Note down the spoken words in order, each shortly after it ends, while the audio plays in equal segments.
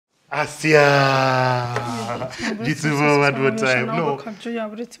Assia. Gitumo one more time.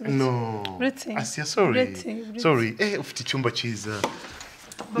 No. Assia, sorry. Sorry. Ufite icyumba cyiza.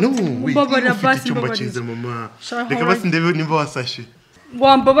 No, ufite icyumba cyiza mama. Reka basi ndebe nimba wasashe.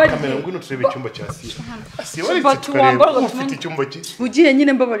 Wambabariye. Kamera ngwino turebe icyumba cya Assia. Assia wari ufite icyumba cyiza. Bugiye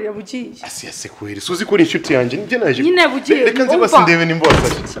nyine mbabarira bugiye. Assia se kweri. Suzi ko uri inshuti yanjye njye naje. Nyine bugiye. Reka nzi basi ndebe nimba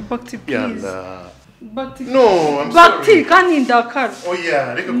wasashe. Bac-t please. Bac-t. No, I'm sorry. Bac-t kandi ndakara. Oh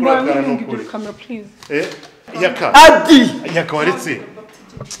yeah, reka kurakara n'ukuri. Camera please. Yaka. Adi. Yaka waretse.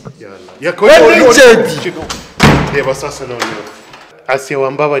 Yaka waretse. Reba sasa none. Assia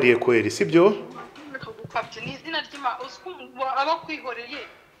wambabariye kweri, sibyo? Kapte ni izina ry'ima aba kwihoreye.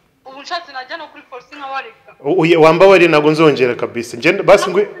 Ubu nshatse najya no kuri force nkawareka. Wambabariye nago nzongera kabisa. Nje basi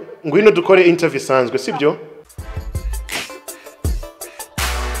ngwino dukore interview sanzwe, sibyo?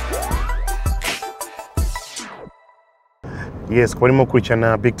 Yes, kwarimo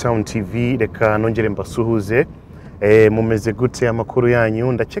kurikirana BigTown TV, reka nongere mbasuhuze. Mumeze gute amakuru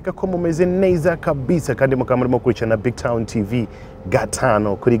yanyu? Ndakeka ko mumeze neza kabisa kandi mukamurimo kurikirana BigTown TV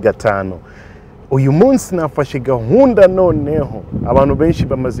gatano kuri gatano. Uyu munsi nafashe gahunda noneho. Abantu benshi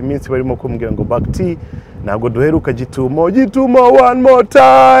bamaze iminsi barimo kumbwira ngo Bac-t ntago duheruka Gitumo one more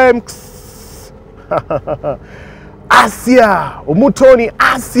time. Assia, Mutoni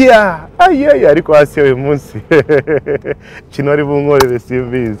Assia. Ayeye ariko Assia uyu munsi. Kino ari bunkorere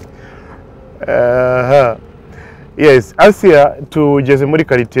simbizi. Yes, Assia tugeze muri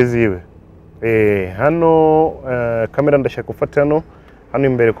karite ziwe. Hano kamera ndashaka gufata hano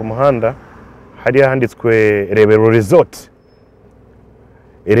imbere ku muhanda hari handitswe Rebero Resort.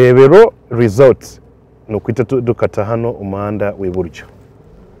 Rebero Resort no kwita dukata hano umuhanda w'iburyo.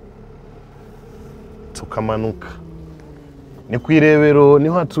 Tukamanuka. Ni kwirebero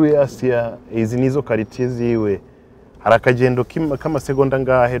niho hatuye Assia, izi nizo karite ziwe. Hari akagendo k'amasegonda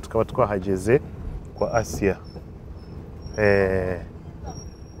ngahe tukaba twahageze kwa Assia.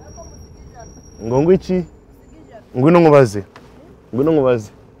 Ngongo iki? Ngwino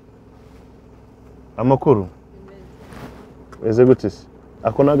nkubaze. Amakuru. Eze gutise.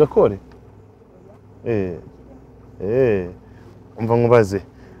 Ako nagakore? Umva nkubaze.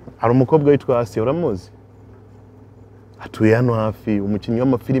 Hari umukobwa witwa Assia uramuzi? Atuye hano hafi, umukinnyi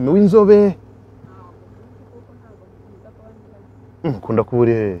w'amafilime w'inzobe. Kunda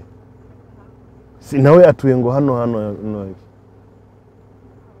kuburi si nawe atuye ngo hano.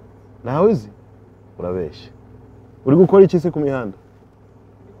 Nawe uzi? Urabeshe. Uri gukora iki se ku mihanda?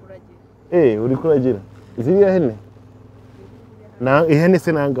 Uri kuragira. Ziriya hene? Na ihene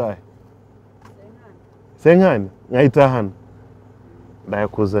se nangahe? Senkani? Nkayita hano.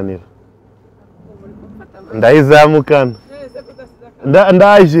 Ndayakuzanira. Ndayizamukana.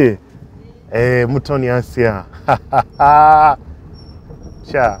 Ndaje. Mutoni Assia.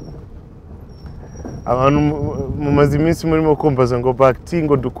 Cha. Abantu mumaze iminsi murimo kumbaza ngo Bac-t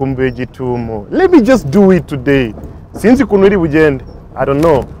ngo dukumbuye Gitumo. Let me just do it today. Sinzi kuntu uri bugende. I don't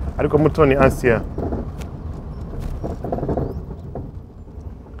know. Ariko Mutoni Assia.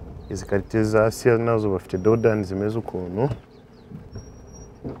 Izi karite za Assia nazo bafite dodani zimeze ukuntu.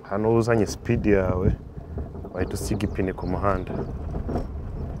 Hano uzanye speed yawe. Wahita usiga ipine ku muhanda.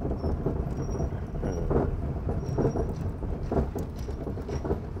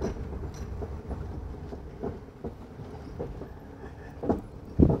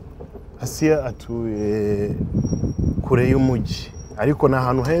 Assia atuye kure y'umujyi ariko na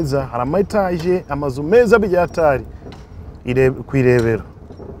ahantu heza, hari amaetaje, amazu meza byatari kwirebero.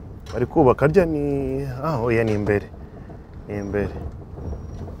 Bari kubaka rya ni oya ni imbere.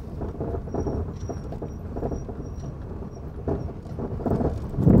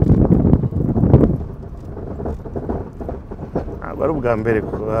 Bari ubwa mbere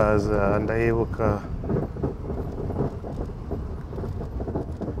kuhaza ndahibuka.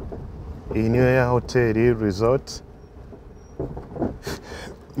 Iyi niyo ya hoteli resort.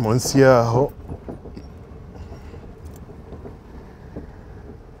 Munsi yaho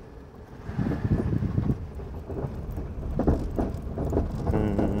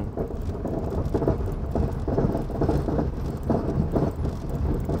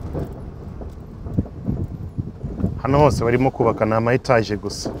hano hose barimo kubaka na ama etage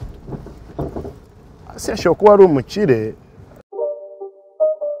gusa. Assia ashobora kuba ari umukire.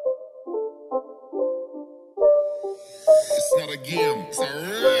 It's not a game, it's a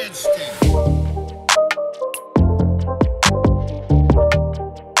rich thing.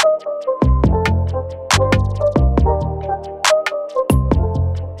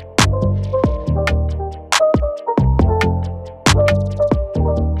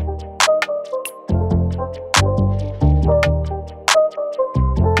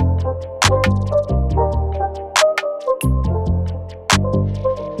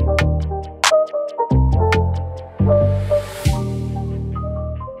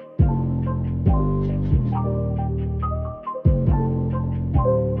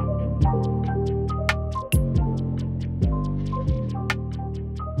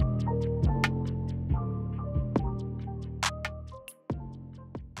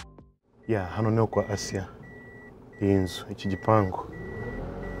 Ya hano niho kwa Assia. Iyi nzu iki gipangu.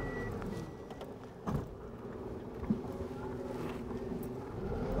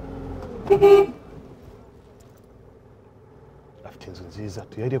 Afite inzu nziza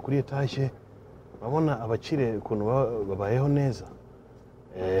tuyariye kuri etage. Babona abakire ukuntu babayeho neza.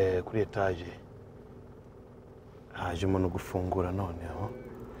 Kuri etage. Haje umuntu gufungura noneho.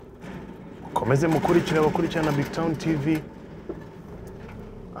 Komeze mukurikirana BigTown TV.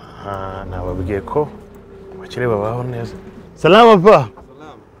 Nababwiye ko abakire babaho neza. Salama pa.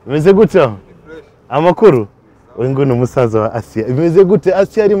 Bimeze gute? Amakuru? Uyu ngo ni umusaza wa Assia. Bimeze gute?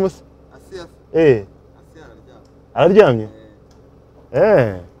 Assia ari musa? Assia. Assia araryamye.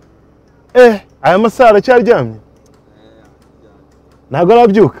 Aya masaha aracyaryamye? Ntabwo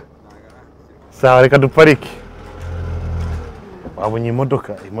arabyuka? Sawa reka duparike. Wabonye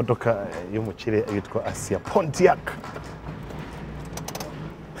imodoka y'umukire yitwa Assia Pontiac.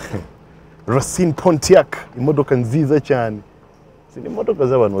 Racine Pontiac, imodoka nziza cyane. Zini imodoka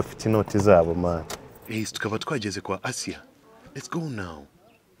z'abantu bafite inoti zabo man. Tukaba twageze kwa Assia. Let's go now.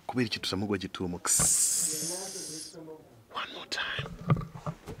 Kubera iki tusamugwa Gitumo. One more time.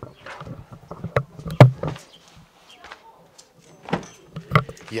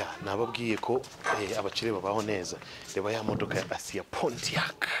 Ya, nababwiye ko abakire babaho neza. Reba ya modoka ya Assia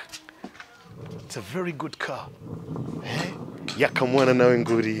Pontiac. It's a very good car. Yakamwana nawe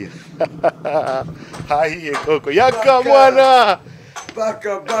nguriye. Hahiye koko. Yakamwana.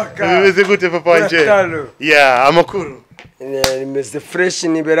 Baka. Bimeze gute papa wanje? Ya, amakuru. Nimeze fresh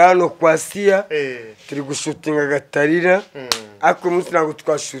niberano kwa Assia. Turi gushutinga gatarira. Ako umunsi ntabwo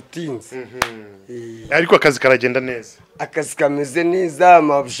twashutinze. Ariko akazi karagenda neza. Akazi kameze neza,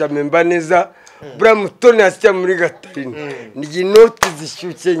 amabusha memba neza. Mutoni Assia muri gatarina. Ni inoti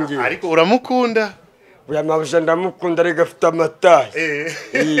zishyuke nge. Ariko uramukunda? Buya mabusha ndamukunda rega afite amataye.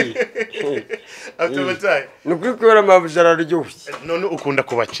 Afite amataye. Nukuri kubera amabusha araryoshye. None ukunda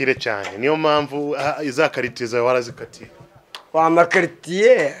kubakire cyane. Niyo mpamvu izakaritiza warazikatiye. Wa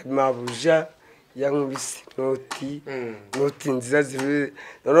makaritiye mabusha yankubise noti nziza ziri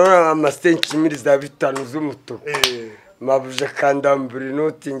none amasenki miri za 5 z'umutuku. Mabusha kandambura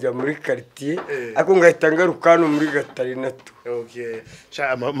inoti njya muri quartier ako ngahita ngarukano muri gatarina tu. Okay.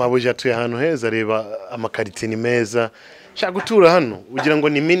 Mabusha tuye ahantu heza reba amakaritiye ni meza. Sha gutura hano ugira ngo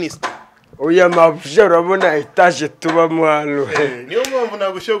ni minister. Oya mabusha urabona etage tubamo hano. Niyo mpamvu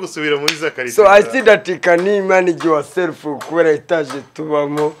nagushoye gusubira muri za quartier. So I see that you can manage yourself kubera etage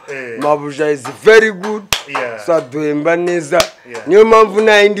tubamo. Mabusha is very good. So duhemba neza. Niyo mpamvu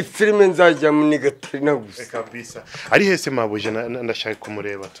na indi filime nzajya mu Gatarina gusa. Kabisa. Ari hese Mabusha ndashaka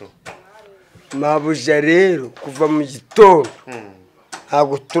kumureba tu. Mabusha rero kuva mu gitondo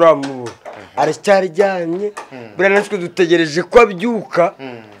ntabwo turamubona. Aracyaryamye. Bura natwe dutegereje ko abyuka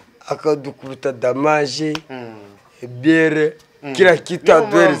akadukubita damage biere kila kitu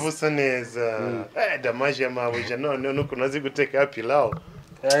adwere. Ubusa neza. Damage ya Mabusha none nuko nazi guteka ya pilau.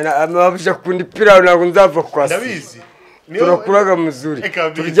 Mabusha kundi pilau ntabwo nzava kwa Assia. Ndabizi. Turakuraga muzuri.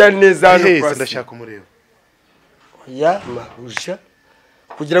 Turya neza hano kwa Assia. Ndashaka kumureba. Ya Mabusha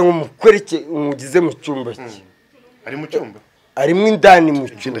kugira ngo mukwereke umugize mu cyumba cye. Ari mu cyumba? Arimo indani mu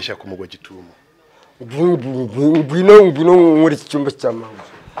cyumba. Ndashaka kumugwa Gitumo. Ngwino muri cyumba cya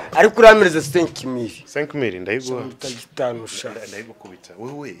Mabusha. Ariko uramereza 5000. 5000 ndayiguha. Utagitanu sha. Ndayigukubita.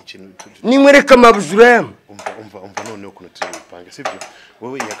 Wewe ikintu. Nimwereka Mabusha urayama. Umva none ukuntu tubipanga sibyo?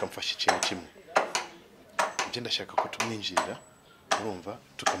 Wewe yakamfasha ikintu kimwe. Nje ndashaka ko tumwinjirira. Urumva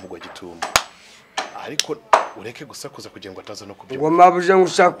tukamugwa Gitumo. Ariko ureke gusakuza kugira ngo ataza no kubyo. Ngo Mabusha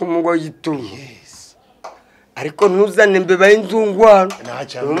ngushaka umugwa Gitumo. Yes. Ariko ntuzane mbeba y'inzungwano.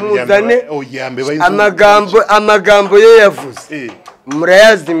 Ntuzane mbeba y'inzungwano. Amagambo ye yavuze.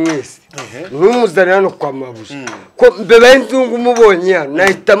 Murayazi mwese. Numuzane hano kwa Mabusha. Ko mbeba y'inzungu mubonye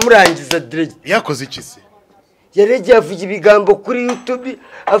nahita murangiza direct. Yakoze iki se? Yareje avuga ibigambo kuri YouTube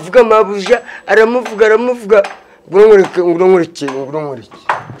avuga Mabusha aramuvuga ngurongoreke.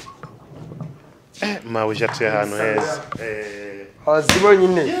 Mabusha tuye ahantu heza. Azibonye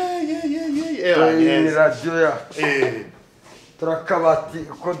nyine. Ni radio ya. Turakabati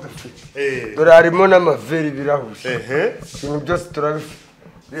ko dufite. Dore harimo n'amaveri birahuje. Ibintu byose turabifite.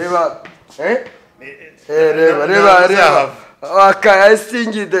 Reba reba. I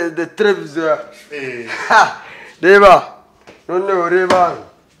sing the television. Reba. None reba.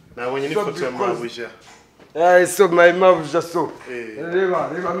 Nabonye ni foto ya Mabusha. So my Mabusha so.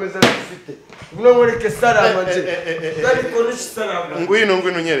 Reba meza dufite. Ngurongoreke salama nje. Dali konisha salama.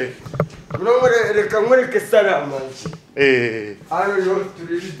 Ngwino nyere. reka nkwereke salama nje hano niho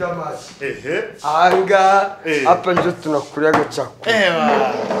turiri damasi ahangaha hapa njo tunakuria agacako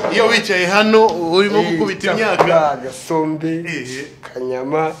iyo wicaye hano urimo gukubita imyaka agasombe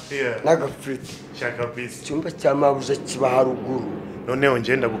kanyama n'agafiriti icyumba cya mabuja kiba haruguru noneho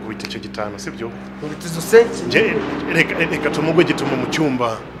ngenda gukubita icyo gitano sibyo ngubita izo senki reka tumugwe Gitumo mu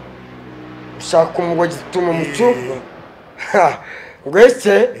cyumba ushaka umugwe Gitumo mu cyumba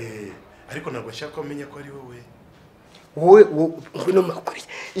ngwese ariko ntabwo nshaka kumenya ko ari wowe ngwino makuri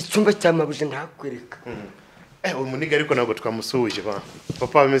icyumba cya mabuja ntakwereka umuniga ariko ntabwo twamusuhuje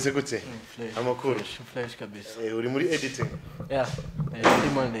papa bameze gute amakuru fresh kabisa uri muri editing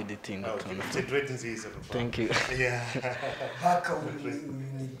I'm on editing it's great nziza papa thank you haka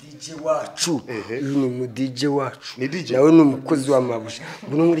ni DJ wacu ni mu DJ wacu ni DJ nawe ni umukozi wa mabuja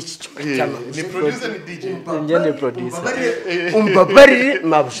ngwino muri iki cyumba cya mabuja ni producer ni DJ ngende producer umbabarire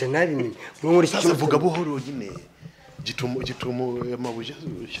mabuja nabimenye ngwino muri iki cyumba vuga buhoro nyine Gitumo mabuja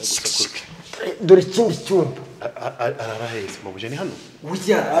shagusakuruka dore ikindi cyumba araraheze mabuja ni hano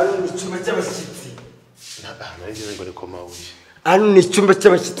burya hano ni icyumba cy'abashyitsi narize ngo ni ko mabuja hano ni icyumba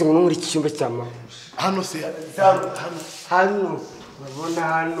cy'abashyitsi ngo muri iki cyumba cya mabuja hano se hano urabona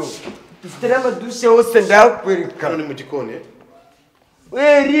hano dufite n'amadushe hose ndakwereka hano ni mu gikoni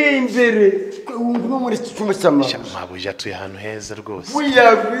weri imbere ngo muri iki cyumba cya mabuja atuye ahantu heza rwose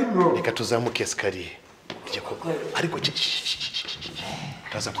wiyabino reka tuzamuke esikariye ariko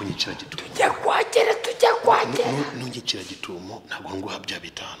taza kunyicira Gitumo tujya kwagera nungikira Gitumo ntabwo nguha bya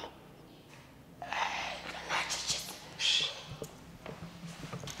bitanu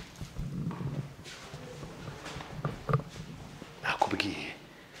nakubwiye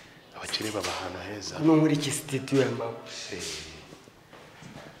abakire baba ahantu heza no muri iki studio ya mama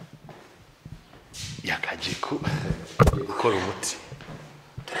yakagiku gukora umuti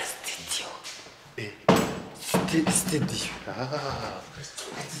studio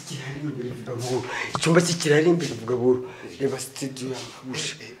icyumba cy'ikirari imbere vuga buru reba studio ya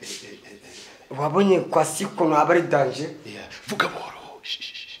mabuja wabonye kwa sikono abari danje vuga buru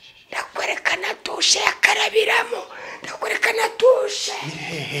ndakwerekana dushe yakarabiramo ndakwerekana dushe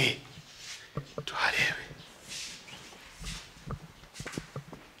tuharebe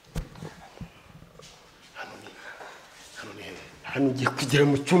hano ugiye kugera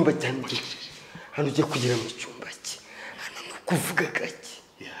mu cyumba cyanjye hano ugiye kugera mu cyumba cye hano ni ukuvuga gake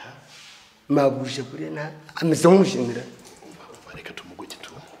mabuja burena ameze nk'umushimira reka tumugwe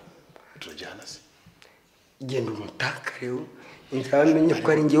Gitumo turajyana se genda umutaka rero nzamenye ko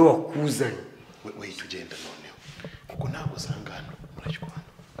ari ngewe wakuzanye we tugenda noneho kuko ntabwo usanga hano murashywana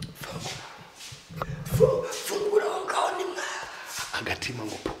fungura aho ngaho ni mwa agatima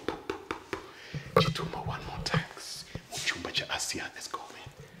ngo Gitumo one more times mu cyumba cya Assia let's go man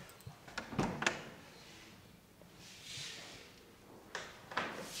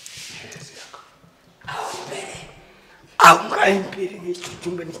aho ngaho imbere n'icyo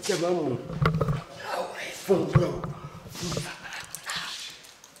cyumba ni cy'abamo aho fungura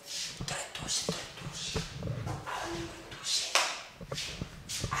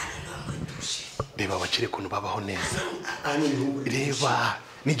reba abakire kuntu babaho neza reba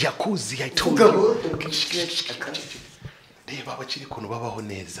ni jacuzzi ayitoga reba abakire kuntu babaho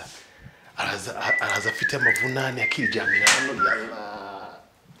neza araza afite amavunane akiryamira hano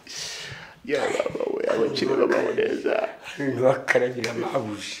we abakire babaho neza ntibakarabira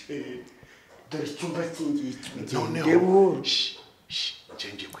mabuja dore icyumba cy'ingiki noneho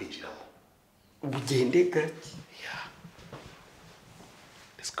ngiye kwinjiramo ugende gake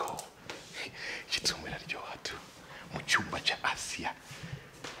let's go Gitumo iraryoha tu mu cyumba cya Assia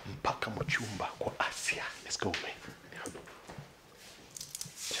mpaka mu cyumba kwa Assia let's go man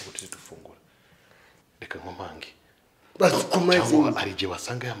cyangwa tuzi dufungura reka nkomange cyangwa ari igihe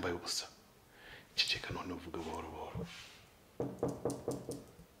wasanga yambaye ubusa ceceka none uvuga buhoro buhoro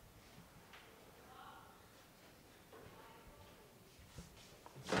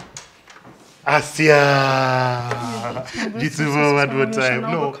Assia Gitumo one more time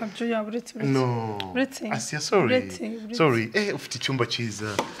no Assia sorry ufite icyumba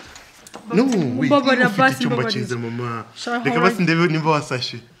cyiza no ufite icyumba cyiza mama reka basi ndebe nimba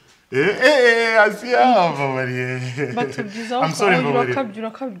wasashe Assia babariye I'm sorry babariye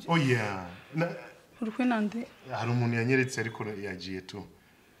oh yeah urukwe nande hari umuntu yanyeretse ariko yagiye tu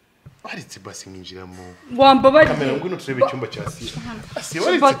waritse basi nginjiramo wambabari kamera ngwino turebe icyumba cya Assia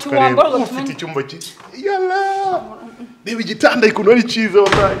waritse tukareba ufite icyumba cyiza yalla reba igitanda ikuntu ari cyiza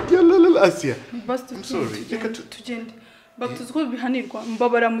wallahi yalla Assia I'm sorry reka tugende batuzwe bihanirwa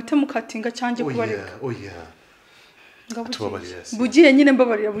mbabara mute mukatinga cyanjye kubareka oh yeah bugiye nyine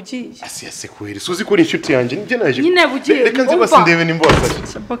mbabarira bugiye Assia se kweri suzi ko uri inshuti yanjye njye naje nyine bugiye reka nzi basi ndebe nimba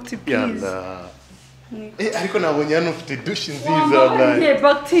wasabye Bac-t please ariko nabonye hano ufite dushi nziza bwana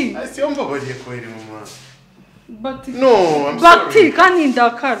Bac-t Assia mbabariye kweri mama Bac-t no I'm sorry Bac-t kandi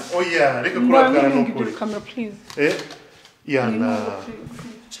ndakara oya reka kurakara no kuri camera please yana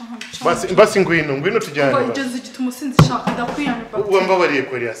basi ngwino tujyane igeze Gitumo sinzi shaka ndakwiyana Bac-t wambabariye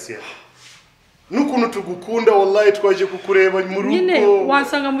kweri Assia nukuntu tugukunda wallahi twaje kukureba mu rugo nyine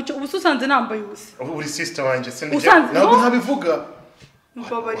wasanga mu Ubusa usanze nambaye ubusa uri sister wanje se ntabwo ntabivuga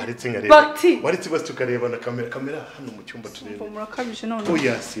Bac-t basi tukareba na kamera hano mu cyumba tureba murakabije none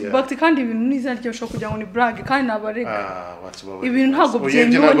Assia Bac-t kandi ibintu niza ryo ushaka kugira ngo ni brag kandi nabarega watubabare ibintu ntago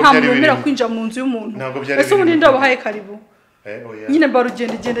byemewe nta muntu wemera kwinjira mu nzu y'umuntu ese ubundi ndabahaye karibu nyine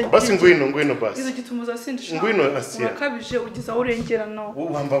barugenda basi ngwino basi izo Gitumuza sindisha ngwino Assia murakabije ugiza urengerana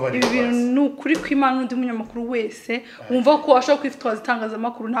wambabare ibintu n'ukuri kw'Imana n'undi munyamakuru wese wumva ko ashaka kwitwaza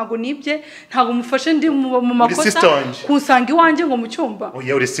itangazamakuru ntago nibye ntago mufashe ndi mu makosa kusanga iwanjye ngo mu cyumba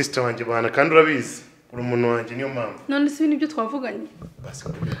uri sister wanjye bana kandi urabizi uri umuntu wanjye niyo mpamvu none se nibyo twavuganye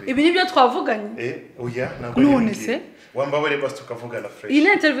ibi nibyo twavuganye ntabwo none se wambabare basi tukavugana fresh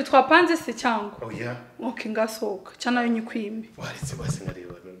iyi interview twapanze se cyangwa okay ngasohoka cyane nyikwime waretse basi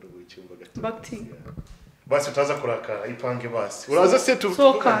nkareba n'ubu cyumba gato Bac-t basi utaza kurakara ipange basi uraza se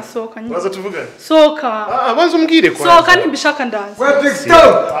soka uraza tuvugane soka abanza umbwire kwa soka nimbishaka ndaza we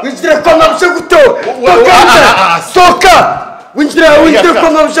BigTown winjira kwa mabusha guto soka winjira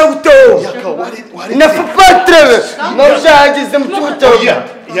kwa mabusha guto nafa patreve mabusha yagize mu cyuto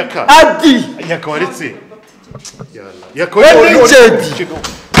adi waretse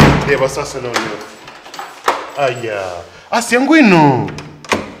reba sasa none Assia ngwino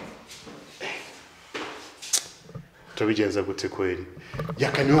tubigenza gute kweri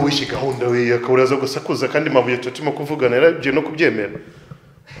niwe wishe gahunda we uraza gusakuza kandi mabuye tutimo kuvugana yarabye no kubyemera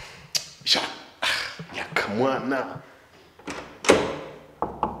mwana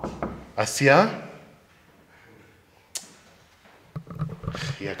Assia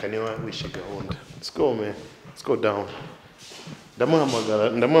niwe wishe gahunda let's go man let's go down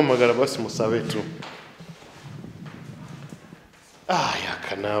ndamuhamagara basi musabe tu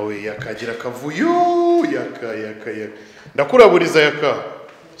nawe yakagira kavuyo ndakuraburiza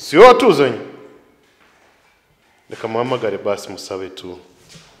si yo watuzanye reka muhamagare basi musabe tu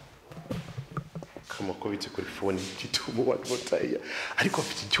kamakubitse kuri phone Gitumo watotaya ariko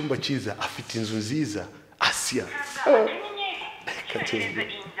afite icyumba cyiza afite inzu nziza Assia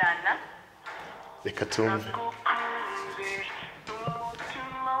reka tumve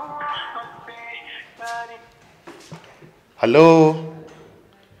Hello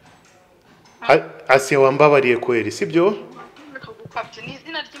Assia wambabariye kweri sibyo ni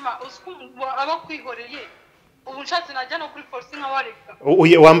izina ry'Imana aba kwihoreye ubu nshatse najya no kuri polisi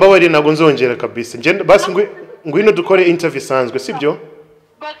nkabareka wambabariye nago nzongera kabisa basi ngwino dukore interview sanzwe sibyo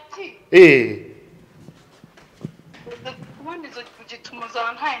Bac-t ubundi zo Gitumuza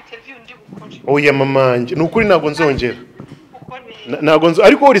nta interview ndi gukora mama nje nukuri nago nzongera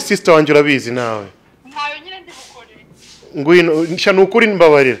ariko uri sister wanje urabizi nawe ntayo nyine ndi gukora ngwino nsha nukuri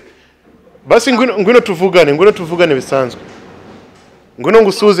mbabarira basi ngwino tuvugane bisanzwe ngwino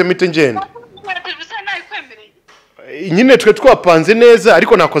ngusuze mite ngenda nyine twe twapanze neza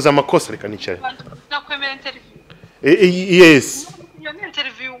ariko nakoze amakosa reka nicare nakwemera interview yes iyo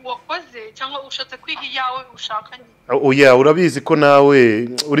interview wakoze cyangwa ushatse kwiga yawe ushakanye urabizi ko nawe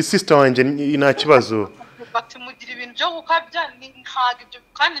uri sister wanje nta kibazo batimugira ibintu byo gukabya ntago ibyo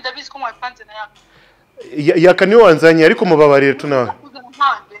kandi ndabizi ko mwapanze na niwe wanzanye ariko mubabarire tu nawe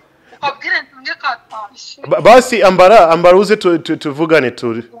basi ambara uze tuvugane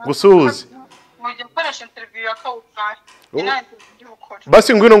turi gusuhuze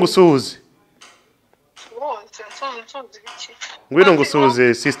basi ngwino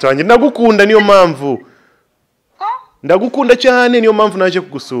ngusuhuze sister wanjye ndagukunda niyo mpamvu ndagukunda cyane niyo mpamvu naje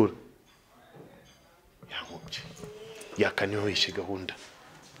kugusura niwe wishe gahunda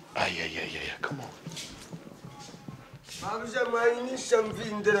come on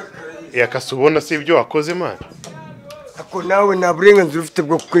yakasubona si ibyo wakoze man ako nawe nta burenganzira ufite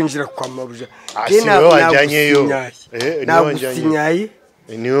bwo kwinjira kwa mabuja niwe wanjyanyeyo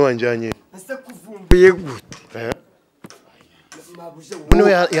niwe wanjyanye ese kuvumbuye gute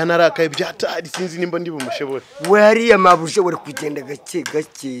niwe yanarakaye byatari sinzi nimba ndi bumushobora we hariya mabuja wari kugenda gake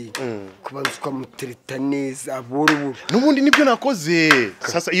kubanza ukamutereta neza aburu n'ubundi nibyo nakoze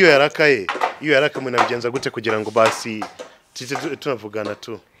sasa iyo yarakaye mwe nabigenza gute kugira ngo basi tunavugana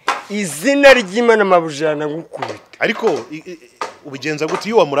tu izina ry'Imana mabuja nagukubita ariko ubigenza gute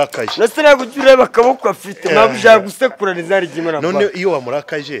iyo wamurakaje nase nagugira bakaboko afite mabuja gusekura nizari gimara none iyo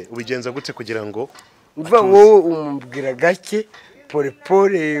wamurakaje ubigenza gute kugira ngo uva wowe umubwira gake pole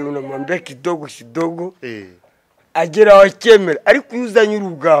pole unamwambia kidogo kidogo agera wakemera ariko uzanye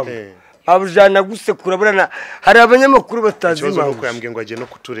urugabo abujana gusekura burana hari abanyamakuru batazi ikibazo nuko yambwiye ngo agiye no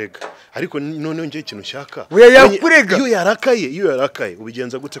kuturega ariko none nje ikintu ushaka yakurega iyo yarakaye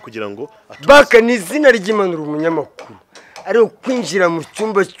ubigenza gute kugira ngo Bac-t ni izina ry'Imanura umunyamakuru ariko kwinjira mu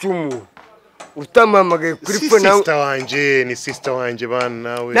cyumba cy'umuntu utamamagaye kuri phone ni sister wanje bana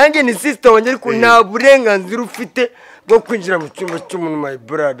nawe nanjye ni sister wanje ariko nta burenganzira ufite bwo kwinjira mu cyumba cy'umuntu my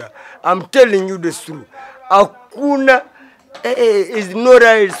brother. I'm telling you the truth. Akuna is no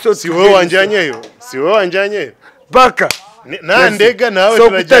right so si wewe wanjanyeyo Bac-t nandega nawe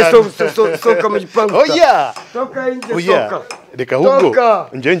turajyana soka mu gipangu toka inje soka reka ahubwo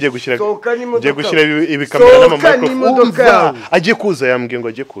ngiye gushyira ibikamera n'amamicrophone agiye kuza yambwiye ngo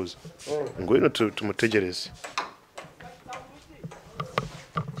agiye kuza ngo ino tumutegereze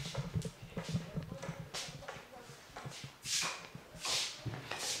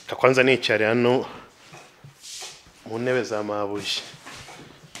kwanza nicyare hano mu ntebe za mabuye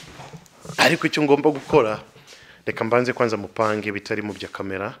ariko icyo ngomba gukora reka mbanze kwanza mupange bitari mu bya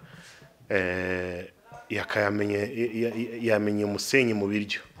kamera yamenye umusenyi mu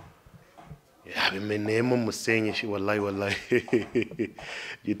biryo yabimenemo umusenyi wallahi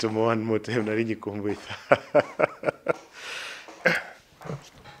Gitumo one more time nari ngikumbuye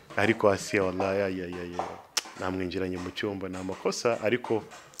ariko Assia wallahi namwinjiranye mu cyumba n'amakosa ariko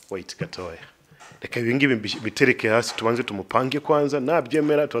wait gatoya reka ibingibi bitereke hasi tubanze tumupange kwanza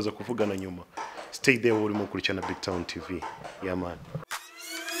nabyemera tuza kuvugana nyuma stay there uri mu kurikirana BigTown TV man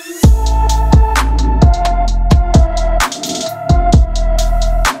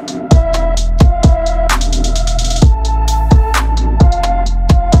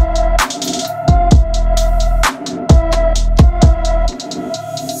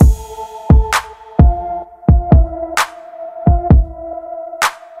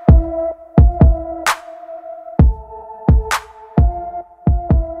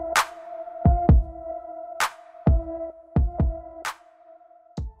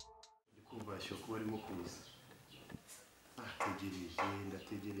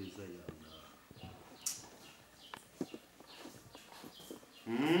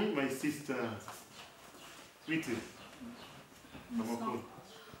my sister sweet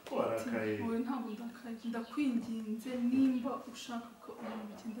warakaye wowe ntabwo ndakwinginze nimba ushaka ko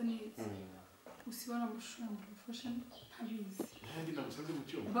bigenda neza usibana amashusho ufashe ntabizi kandi nagusanze mu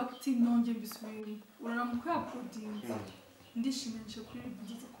cyumba Bac-t nonge mbisubire uraramuka yapodinga ndishimishe kuri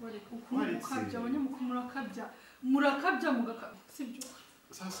bigeze kubareka ukuntu ukabya abanyamakuru murakabya mugakabya sibyo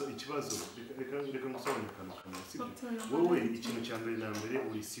sasa ikibazo reka ngusobanukana sibyo wowe ikintu cya mbere na mbere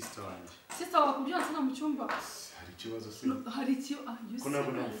uri sister wanje wakubyo nsana mu cyumba hari ikibazo se hari icyo ko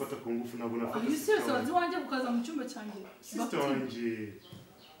nabwo nagufata ku ngufu nabwo nafata sister wanje wanje kukaza mu cyumba cyanjye sister wanje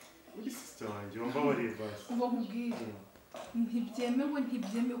uri sister wanje wambabariye basi uba mubwire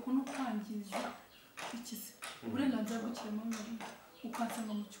ntibyemewe ko no kwangiza ikize uburenganzira bw'ikiremwamuntu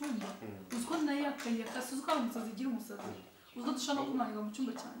ukansanga mu cyumba uziko nayo akayakasi uziko ari umusazi igira umusazi uziko dushaka kumanyira mu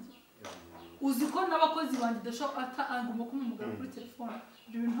cyumba cyanjye uziko n'abakozi banjye dashoboka agomba kumumugara kuri telefone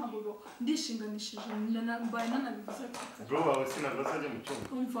ibyo bintu ntabwo ndishinganishije mbaye nanabivuze bro wawe sinavaza ajya mu cyumba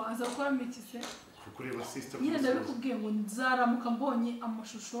umva aza gukora mikize kureba sister nyine ndabikubwiye ngo nzaramuka mbonye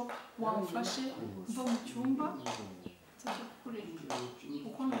amashusho wamfashe mva mu cyumba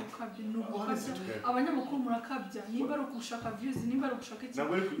uko nukabya abanyamakuru murakabya nimba ari ukushaka views nimba ari ukushaka iki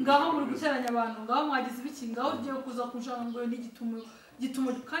ngaho muri guteranya abantu ngaho mwagize ibiki ngaho ugiye kuza kunshaka ngo ni gitumo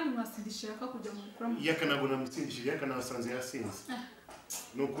kandi mwasindisha yaka kujya mu gukora yaka nabo namutsindishije yaka nasanze yasinze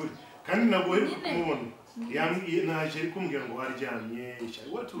nukuri kandi nabo kumubona naje ari kumbwira ngo waryamye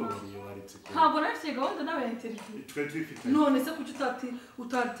watubabariye waretse ko ntabwo nafite gahunda nawe ya interview twe twifite none se kuki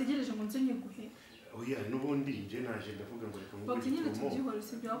utategereje ngo nze nyiguhe oya nubundi nje naje ndavuga ngo reka Bac-t nyine tubyihora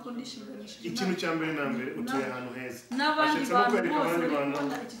si bya ko ndishinganishije ikintu cya mbere na mbere utuye ahantu heza n'abandi bantu bose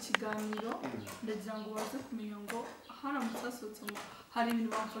babona iki kiganiro ndagira ngo baze kumenya ngo haramutse hasohotse hari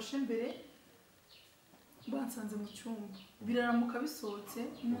ibintu bamfashe mbere bansanze mu cyumba biraramuka bisohotse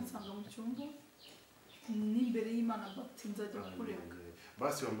n'unsanga mu cyumba n'imbere y'Imana Bac-t nzajya kureka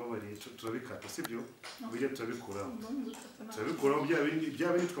basi wambabariye turabikata sibyo bije turabikuraho bya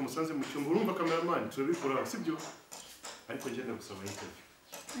bindi twamusanze mu cyumba urumva cameraman turabikuraho sibyo ariko ngenda gusaba interview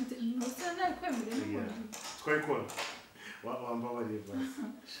twayikora wambabariye basi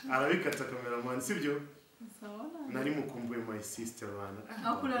arabikata cameraman sibyo nari mukumbuye my sister bana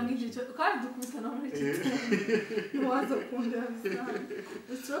akura ngigice kandi dukubitana muri iki ntiwaza kundera bisana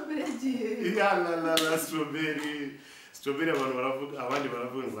strawberry yagiye la strawberry abantu baravuga abandi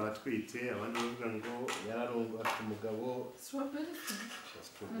baravuga ngo baratwite abandi bavuga ngo yararongo afite umugabo strawberry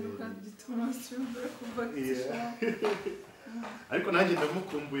Gitumo strawberry kuva ariko nanjye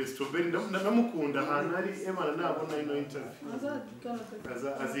ndamukumbuye strawberry ndamukunda ahantu ari Emana nabona ino interview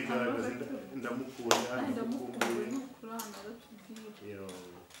azigaragaza ndamukunda ndamukumbuye n'ukurana ratubwira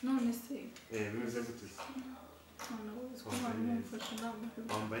none se bimeze gute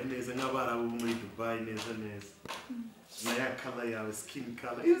wambaye neza nk'abarabu muri Dubai neza na ya color yawe skin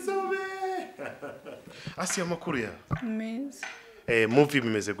color izobe Assia amakuru ya meza movie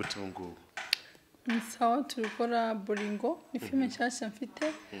bimeze gute ngubu sawa turikora Bolingo ni filime nshyashya mfite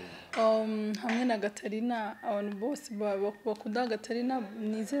hamwe na Gatarina abantu bose bakunda Gatarina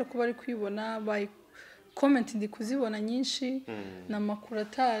nizere ko bari kwibona bayi comment ndi kuzibona nyinshi na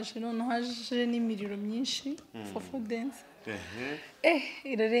makurataje none haje n'imiriro myinshi fofo dance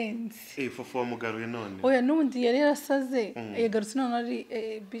irarenze fofo wamugaruye none oya nundi yari yarasaze yagarutse none ari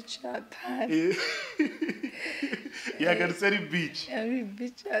beach atari yagarutse ari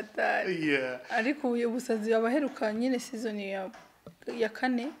beach atari ariko ubusazi abaheruka nyine season ya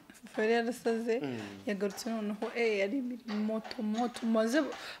kane fofo yari yarasaze yagarutse noneho yari moto maze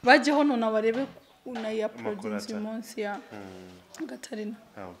bajeho none abarebe unaya produce monsi ya Gatarina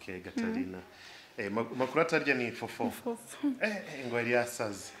okay Gatarina makurata arya ni fofo ngo yari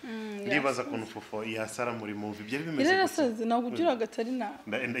yasaze ndibaza kuntu fofo yasara muri movie byari bimeze gute yasaze nagugira Gatarina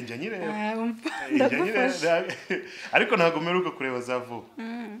njya nyire ariko ntago meruka kureba zavu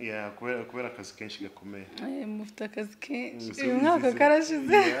kubera akazi kenshi gakomeye mufite akazi kenshi uyu mwaka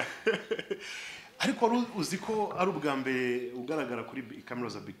karashize ariko uzi ko ari ubwa mbere ugaragara kuri kamera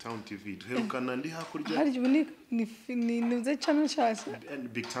za BigTown TV duherukana ndi hakurya hari ubu ni nuze channel nshyashya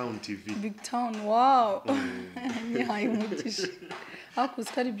BigTown TV BigTown wow nihaye umugisha hakuze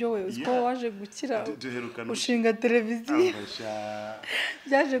ari byo we uzi ko waje gukira ushinga televiziyo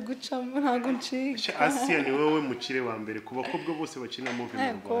byaje gucamo ntago ncika Assia ni wowe mukire wa mbere ku bakobwa bose bakina movie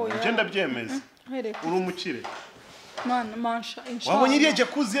mu Rwanda nje ndabyemeza uri umukire Mana mansha inshallah. Wabonye iriya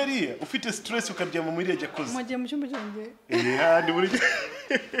jacuzzi yari ufite stress ukaryama muri iriya jacuzzi. Mwagiye mu cyumba cyanjye. Ndi muri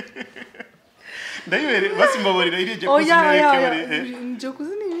ndayibere basimbabarira iriya jacuzzi nerekebere.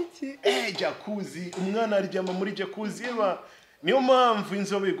 Jacuzzi ni iki? Jacuzzi umwana aryama muri jacuzzi niyo mpamvu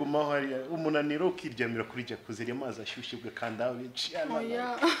inzobe igumaho hari umunaniro ukiryamira kuri jacuzzi iri amazi ashyushye bwakanda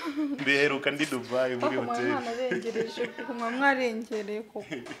oya mbeheruka ndi Dubai muri hotel. Mwana arengereje kuko mwarengereye koko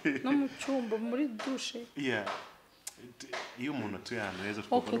no mu cyumba muri douche. Iyo umuntu atuye ahantu heza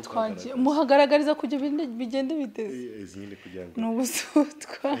twagiye muhagaragariza kujya bigende biteze izindi kugira ngo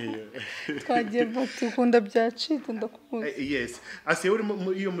n'ubusutwa twagiye bakunda byacitse ndakubuza yes Assia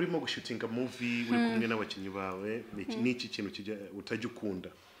iyo murimo gushutinga movie uri kumwe n'abakinnyi bawe n'iki kintu utajya ukunda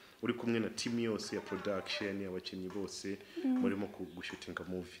uri kumwe na team yose ya production y'abakinnyi bose murimo gushutinga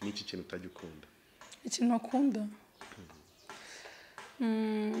movie n'iki kintu utajya ukunda ikintu akunda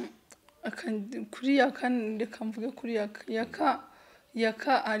kuri reka mvuge kuri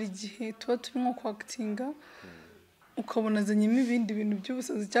yaka ari igihe tuba turimo kwactinga ukabona azanyemo ibindi bintu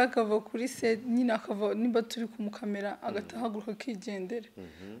by'ubusazi cyakava kuri set nyine akava niba turi kumukamera agatahaguruka kigendera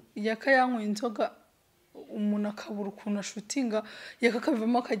yaka yanyweye inzoga umuntu akabura ukuntu ashutinga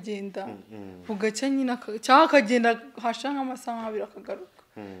yakakavamo akagenda bugacya nyine cyangwa akagenda hasha nk'amasaha abiri akagaruka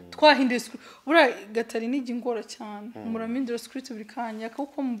twahinduye buriya Gatarina igingora cyane muramindira script buri kanya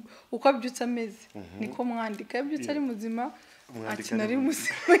kuko uko abyutse ameze niko mwandika yabyutse ari muzima akina ari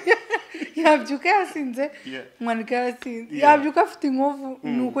muzima yabyuka yasinze mwandika yasinze yabyuka afite inkovu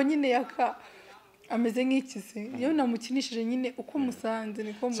nuko nyine yaka ameze nk'ikize iyo namukinishije nyine uko musanze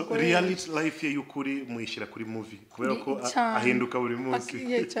niko mukora reality life ye y'ukuri muyishyira kuri movie kubera ko ahinduka buri munsi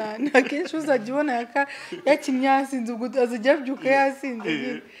cyane akenshi uzajya ubona yakinnye yasinze ubwo azajya abyuka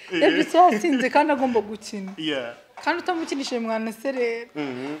yasinze yabyutse yasinze kandi agomba gukina kandi utamukinishije mwana serera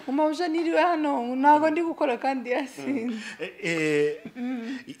umabuje niriwe hano ntago ndi gukora kandi yasinze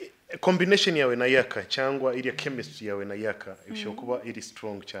combination yawe na yaka cyangwa iriya chemistry yawe na yaka ishobora kuba iri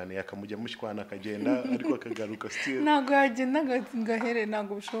strong cyane yaka mujya mushwana akagenda ariko akagaruka still ntago yagenda ngahere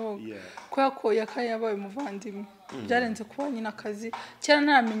ntago bishoboka kwa ko yaka yabaye umuvandimwe byarenze kuba nyine akazi cyane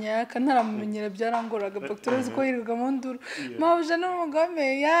ntaramenya yaka ntaramumenyera byarangoraga Bac-t ko yirirwa mu nduru mabuje n'umugame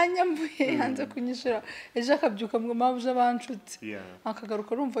yanyambuye yanze kunyishura ejo akabyuka ngo mabuje banshutse akagaruka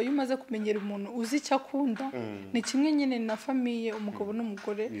urumva iyo umaze kumenyera umuntu uzi icyo akunda ni kimwe nyine na famiye umugabo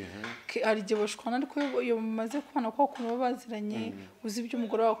n'umugore ari igihe bashwana ariko iyo bamaze kubana ko kuba baziranye uzi ibyo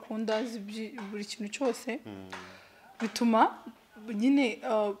umugore wakunda uzi buri kintu cyose bituma nyine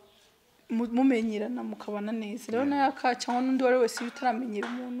mumenyerana mukabana neza rero nayaka cyangwa n'undi wari wese utaramenyera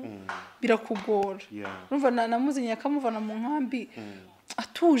umuntu birakugora urumva namuzinye akamuvana mu nkambi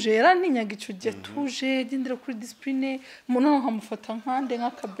atuje yarantinyaga icyo gihe atuje gendera kuri discipline umuntu nkamufata nkande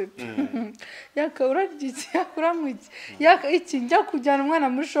nk'akabebe yaka uraryiki yakuramwiki yaka iki njya kujyana umwana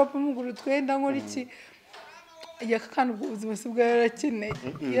muri shop muguru twenda nkora iki yaka kandi ubwo ubuzima bwa yarakeneye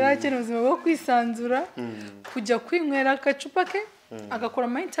ubuzima bwo kwisanzura kujya kwinywera akacupa ke agakora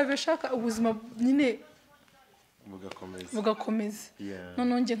ama interview ashaka ubuzima nyine bugakomeza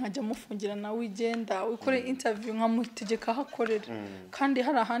none nge nkajya mufungira nawe wigenda ukore interview nkamutegeka hakorera kandi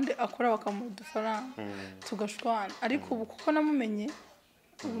hari ahandi akora bakamuha udufaranga tugashwana ariko ubu kuko namumenye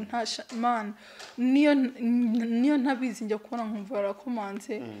ubu man niyo ntabizi njya kubona nkumva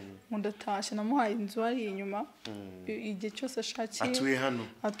barakomanze nkundatashye namuhaye inzu ari inyuma igihe cyose ashakiye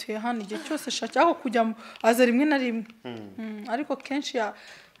atuye hano igihe cyose ashakiye aho kujya aza rimwe na rimwe ariko kenshi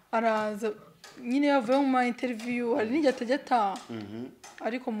araza nyine yavuye mu ma interview hari n'igihe atajya ataha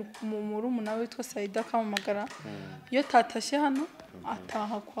ariko murumuna we witwa Saida akamamagara iyo tatashye hano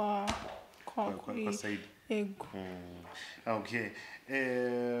ataha kwa Saida yego okay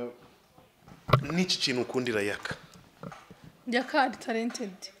n'iki kintu ukundira yaka ari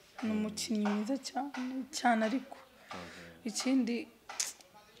talented ni umukinnyi mwiza cyane ariko ikindi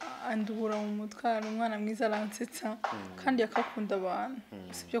andubura mu mutwaro umwana mwiza aransetsa kandi yakakunda abantu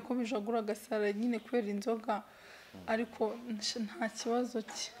sibyo ko bijagura agasara nyine kubera inzoga ariko nta kibazo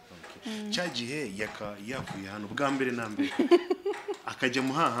cye cyagihe yaka yavuye hano bwa mbere na mbere akajya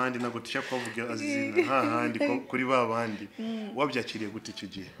mu hahandi ntabwo tushaka kuvuga azina hahandi kuri babandi wabyakiriye gute icyo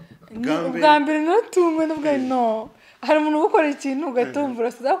gihe bwa mbere natumwe n'ubwo no hari umuntu gukora ikintu ugatumvura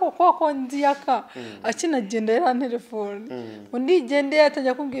siza ko ndi yaka akinagenda yari telefone undi igende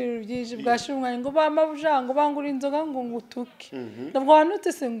yatajya kumbwira byinshi bwashira umwanya ngo bamabuja ngo bangura inzoga ngo ngutuke ndabwo wanutse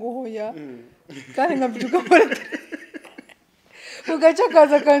se ngo hoya kandi nkabyuka muri ugaca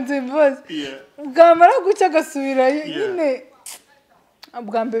kaza kanzimbaza bwamara gucya gasubira nyine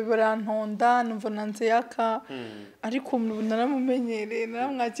bwa mbere barantonda numva nanze yaka ariko umuntu naramumenyereye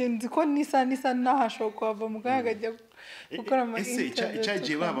naramwakenzi ko nisa nahashobora kuhava mu gaga ajya gukora ama interview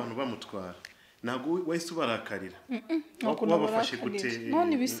cyagiye abantu bamutwara ntabwo wese ubarakarira wabafashe gute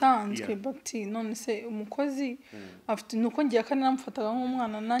none bisanzwe Bac-t none se umukozi afite nuko ngiye kandi namufataga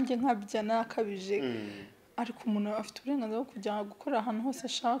nk'umwana nanjye nkabya nakabije ariko umuntu afite uburenganzira bwo kujya gukora ahantu hose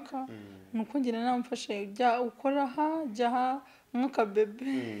ashaka nuko ngiye namufashe ujya ukora aha jya aha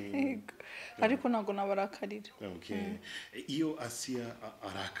nk'akabebe ariko ntabwo nabarakarira iyo Assia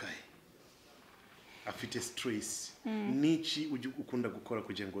arakaye afite stress niki ukunda gukora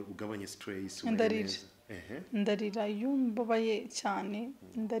kugira ngo ugabanye stress ndarira iyo mbabaye cyane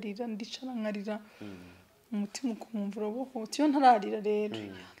ndarira ndicara nkarira umutima ukumva urabohotse iyo ntararira rero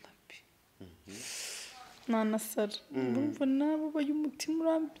nanasara urumva nababaye umutima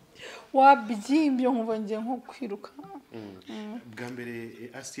urambi wabyimbye nkuva ngiye nko kwiruka bwa mbere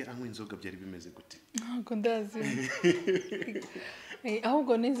Assia anywa inzoga byari bimeze gute ntabwo ndazi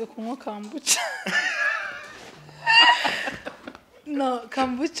ahubwo neze kunywa kambuca no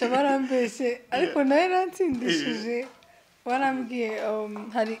kambuca barambeshye ariko nawe nansindishije barambwiye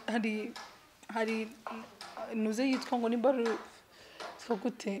hari nuze yitwa ngo ni baru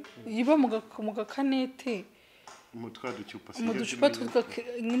gute yiba mu gakanete mu twaducupa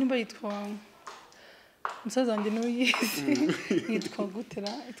nimba yitwa umusaza wanjye niwe yizi yitwa gutera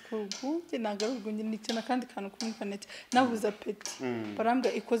yitwa ubwunge ntabwo ari ubwunge ni cyane kandi kantu kuri kanete nabuza peti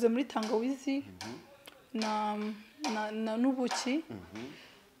barambwira ikoze muri tangawizi na n'ubuki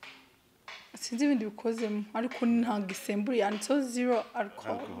sinzi ibindi bikozemo ariko ntabwo isembuye yanditseho zero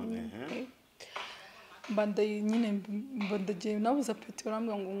alcohol mbandagiye nabuza peti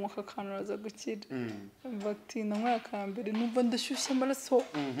barambwira ngo unywa aka kantu uraza gukira Bac-t nanyweye akambere numva ndashyushye amaraso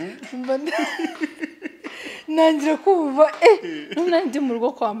nangira kumva nanjye mu rugo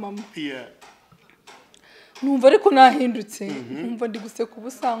kwa mama numva ariko nahindutse numva ndi guseka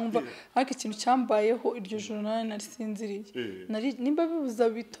ubusa numva ariko ikintu cyambayeho iryo joro nari nimba bibuza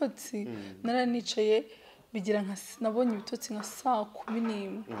bitotsi naranicaye bigira nka nabonye ibitotsi nka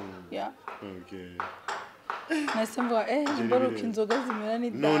 11:00 nahise mvuga imbaruka inzoga zimera ni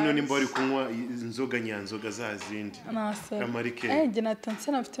none nimba wari kunywa inzoga nyanzoga za zindi nasa amarike njye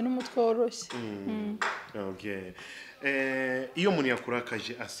natanse nafite n'umutwe woroshye okay iyo umuntu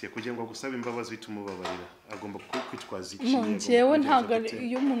yakurakaje Assia kugira ngo agusaba imbabazi bitumubabarira agomba kwitwaza iki njyewe ntabwo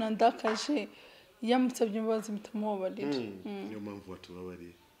iyo umuntu andakaje yamutsabye imbabazi bitamubabarira niyo mpamvu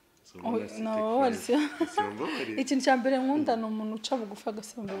watubabariye ikintu cya mbere nkunda ni umuntu uca bugufi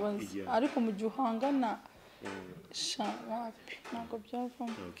agasaba imbabazi ariko mu gihe uhangana wapi ntabwo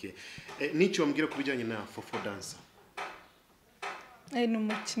byavamo n'icyo wambwira ku bijyanye na fofo dansa ni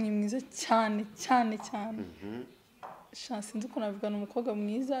umukinnyi mwiza cyane cyane cyane sinzi ukuntu navuga ni umukobwa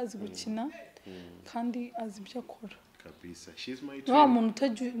mwiza azi gukina kandi azi ibyo akora kabisa wa muntu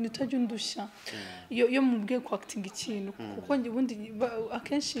utajya undushya iyo mubwiye ku acting ikintu kuko ubundi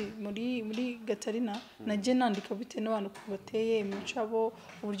akenshi muri Gatarina nagiye nandika bitewe n'abantu bateye imico yabo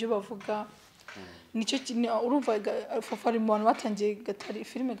uburyo bavuga nicyo urumva Fofo ari mu bantu batangiye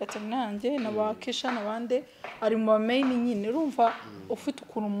filime Gatarina yanjye n'abakesha n'abandi ari mu main nyine urumva ufite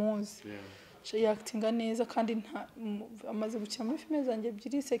ukuntu umuzi actinga neza kandi amaze gukina muri filime zanjye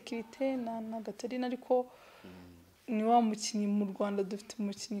ebyiri Security na Gatarina ariko ni wa mukinnyi mu Rwanda dufite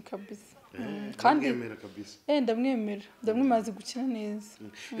umukinnyi kabisa kandi ndamwemera azi gukina neza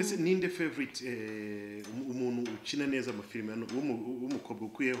ese ninde favorite umuntu ukina neza amafilime w'umukobwa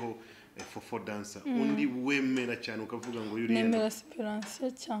ukuyeho Fofo dancer undi wemera cyane ukavuga ngo yuri nemera Esperance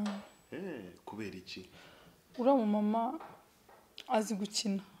cyane kubera iki ura mu mama azi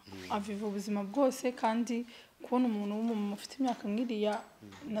gukina aviva ubuzima bwose kandi kubona umuntu w'umumama ufite imyaka nk'iriya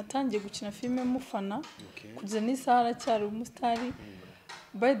natangiye gukina filime mufana kugeza n'isaha aracyari umusitari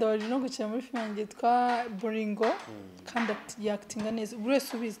by the way no gukina muri filime yanjye yitwa Boringo kandi yakitinga neza buri wese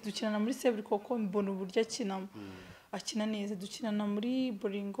ubizi dukinana muri Seburi koko mbona uburyo akina neza dukinana muri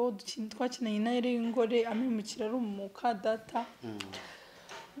Boringo twakinanye na Yari ingore amimukira ari umuka data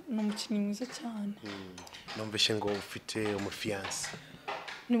ni umukinnyi mwiza cyane numvise ngo ufite umufiance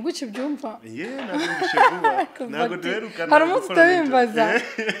nibwo ukibyumva nabyumvise vuba ntabwo duherukana hari umunsi utabimbaza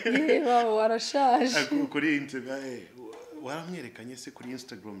baba warashaje kuri waramwerekanye se kuri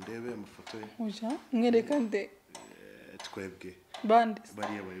Instagram ndebe amafoto ye mwereka nde twebwe bande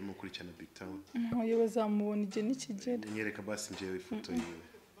bariya barimo kurikirana BigTown ntoye bazamubona igihe n'ikigera nyereka basi njyewe ifoto yiwe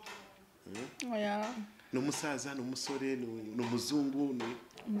ni umusaza ni umusore ni umuzungu ni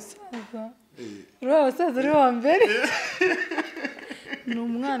umusaza uriya abasaza ari wa mbere ni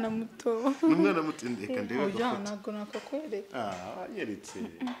umwana muto ndeka ndebe ntabwo nakakwereka wanyeretse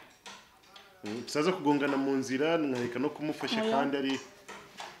tuzaza kugongana mu nzira nkareka no kumufasha kandi ari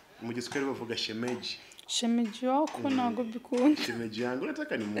mu giswahili bavuga shemeji wako ntabwo bikunda shemeji yangu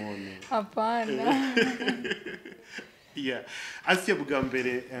nataka ni muone hapana Assia bwa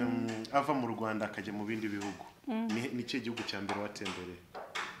mbere ava mu Rwanda akajya mu bindi bihugu ni cyo gihugu cya mbere watembereye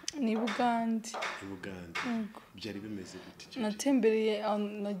ni Bugande byari bimeze gute natembereye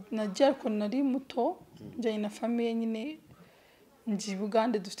nagiye ariko nari muto njyanye na famiye nyine ngi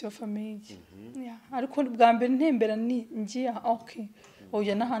Bugande dufite famiye ariko bwa mbere ntembera ngiye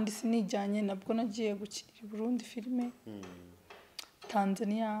oya n'ahandi sinijyanye nabwo nagiye gukina i Burundi filime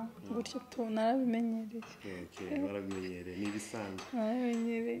Tanzania gutyo narabimenyereye warabimenyereye ni ibisanzwe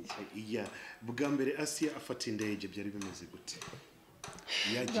narabimenyereye bwa mbere Assia afata indege byari bimeze gute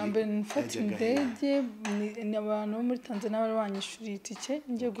bwa mbere nfata indege ni abantu bo muri Tanzania bari banyishuriye itike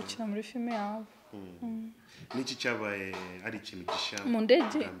ngiye gukina muri filime yabo n'iki cyabaye ari ikintu gishya mu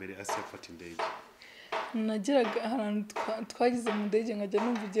ndege bwa mbere Assia afata indege nagiraga ahantu twagize mu ndege nkajya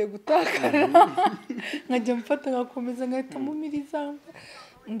numva igiye gutakara nkajya mfata ngakomeza ngahita mumiriza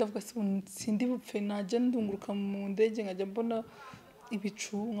ndavuga sindi bupfe najya ndunguruka mu ndege nkajya mbona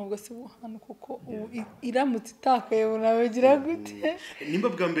ibicu nkavuga se hano kuko iramutse itakaye unabigira gute nimba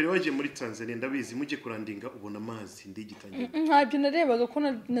bwa mbere wagiye muri Tanzania ndabizi mujye kurandinga ubona amazi ndege itangiye ntabyo narebaga ko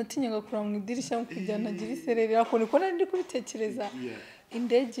natinyaga kuraba mu idirishya kugira nagira isereri ako niko nari kubitekereza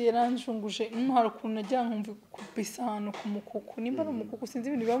indege yaranjunguje hari ukuntu najya nkumva kubisa ahantu ku mukuku nimba ari umukuku sinzi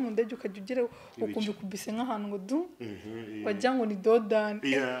ibintu biba mu ndege ukajya ugera ukumva kubise nk'ahantu ngo du wajya ngo ni dodani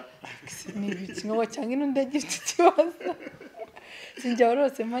ni ibiki ngo cyangwa ino ndege ifite ikibazo sinjya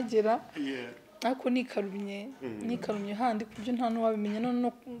warose mpagera ariko nikarumye handi ku buryo nta n'uwabimenya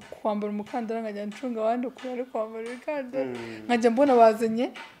no kwambara umukandara nkajya ncunga abandi ukuntu ari kwambara imikandara nkajya mbona bazanye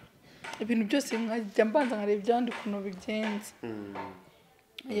ibintu byose nkajya mbanza nkareba ibyandi ukuntu bigenze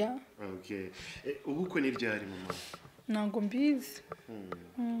ubukwe ni ryari mama ntabwo mbizi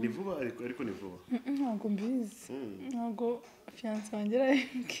ni vuba ariko ni vuba ntabwo mbizi ntabwo fiyanse wanjye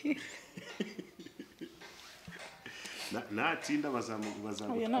arayibwiye natinda oya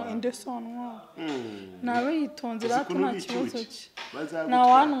bazamutwara na indesonwa nawe yitonze Uzi rata ukuntu nta uri kibazo icyuki. cye Bazagutwara.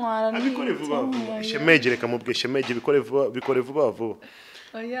 ntawantwara abikore vuba vuba oya. shemege reka mubwe shemege bikore vuba vuba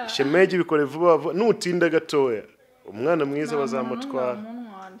oya shemege bikore vuba vuba nutinda gatoya umwana mwiza bazamutwara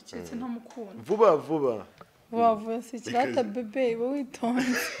ntamuntwara keretse ntamukunda vuba vuba wavuye si kirata bebe iba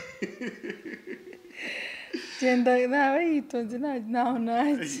witonze genda nawe yitonze ntaho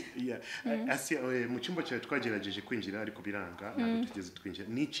najya Yeah. Assia, mu cyumba cyawe twagerageje kwinjira ariko biranga ntabwo tugeze twinjira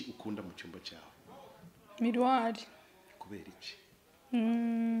niki ukunda mu cyumba cyawe miruwari kubera iki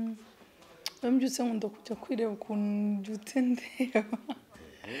mbyutse nkunda kujya kwireba ukuntu mbyutse ndeba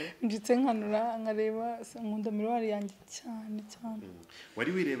mbyutse nkanura nkareba nkunda miruwari yanjye cyane cyane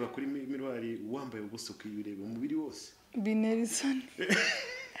wari wireba kuri miruwari wambaye ubusa ukireba umubiri wose binera isoni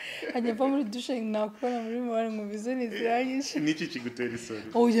hajya mva muri dushe nakubona muri miruwari ngo bizoni ziranyishe niki kigutera isoni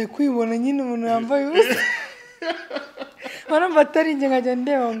ugiye kwibona nyine umuntu yambaye ubusa barumva atari njye nkajya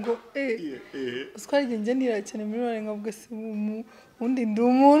ndeba ngo uswara igihe njye nira cyane miruwari nkavuga se undi ndi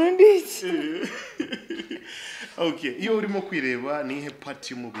umuntu ndi iki okay iyo urimo kwireba nihe part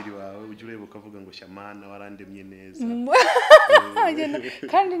y'umubiri wawe ujye ureba ukavuga ngo shamana warandemye neza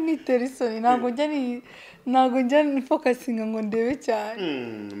kandi nitera isoni ntabwo njya fokasinga ngo ndebe cyane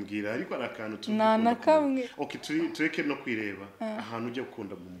mbwira ariko ari akantu nta na kamwe okay tureke no kwireba ahantu ujya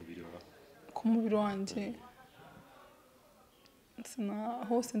gukunda mu mubiri wawe ku mubiri wanjye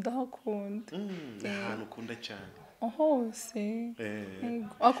hose ndahakunda ahantu ukunda cyane hose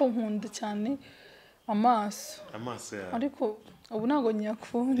ariko nkunda cyane amaso yawe ariko ubu ntabwo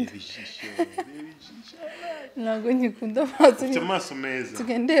nyakunda reba ijisho ntabwo nyikunda amaso ufite amaso meza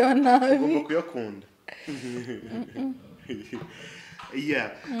tugendeba nabi ugomba kuyakunda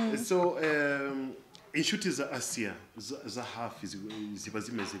yeah so inshuti za Assia za hafi ziba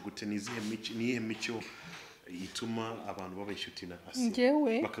zimeze gute niyihe mico ituma abantu baba inshuti na Assia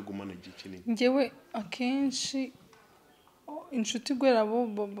bakagumana igihe kinini njyewe akenshi inshuti gwera bo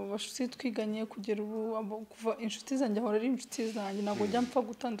bashuti twiganye kugera ubu kuva inshuti zanjye ahora ari inshuti zanjye ntabwo njya mpfa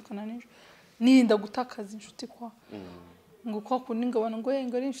gutandukana n'ejo nirinda gutakaza inshuti kwa ngo kwa kundi ngabana ngo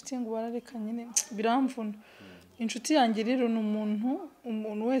ari inshuti ngo barareka nyine biramvuna inshuti yanjye rero ni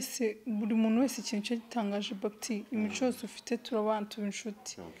umuntu wese buri muntu wese ikintu cyo gitangaje Bac-t imico yose ufite turabana tuba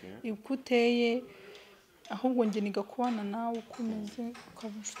inshuti ikuteye ahubwo njye niga kubana nawe ukomeze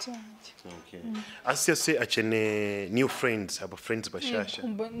ukaba inshuti yanjye Assia se akeneye new friends aba friends bashasha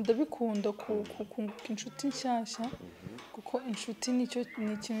ndabikunda kunguka inshuti nshyashya kuko inshuti ni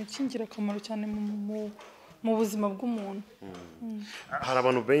ikintu cy'ingirakamaro cyane mu buzima bw'umuntu hari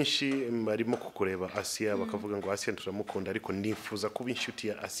abantu benshi barimo kukureba Assia bakavuga ngo Assia turamukunda ariko nifuza kuba inshuti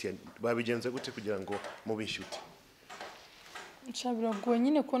ya Assia babigenze gute kugira ngo mube inshuti biragoye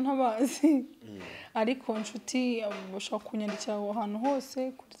nyine ko ntabazi ariko inshuti bashobora kunyandikira aho hantu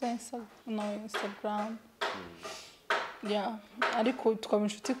hose kuri za Instagram ariko tukaba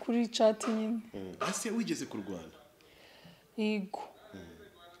inshuti kuri chat nyine Assia wigeze kurwana yego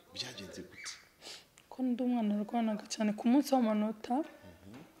byagenze gute ko ndi umwana arwanaga cyane ku munsi w'amanota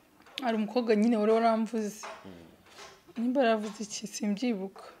hari umukobwa nyine wari waramvuze nimba yaravuze iki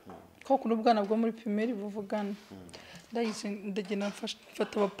simbyibuka ko kuri ubwana bwo muri primaire buvugana ndagenda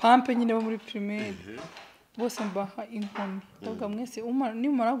mfata abapampe nyine bo muri primaire bose mbaha inkoni ndavuga mwese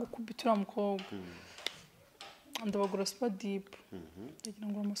nimara gukubita uriya mukobwa ndabagura spadipo ndagira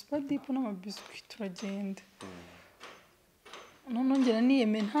ngo amaspadipo n'amabiswi turagenda noneho ngera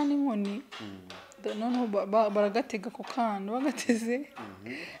niyeme nta n'inkoni noneho baragatega ako kana bagateze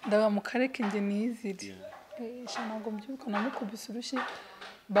ndabamukareke njye nizire ntabwo mbyibuka namukubise urushyi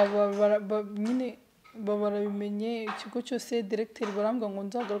nyine barabimenye ikigo cyose directeur barambwa ngo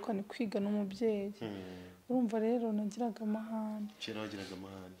nzagarukane kwiga n'umubyeyi urumva rero nagiraga amahane kera wagiraga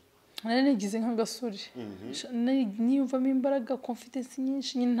amahane nari nigize nk'agasore niyumvamo imbaraga confidence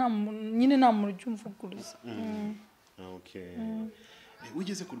nyinshi nyine nta muntu ubyumvuguruza okay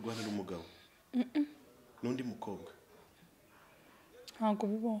wigeze kurwanira umugabo n'undi mukobwa ntabwo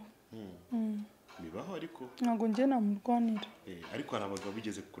bibaho bibaho ariko ntabwo njye namurwanira ariko hari abagabo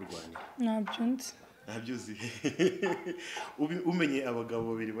bigeze kurwanira ntabyo nzi ntabyo uzi umenye abagabo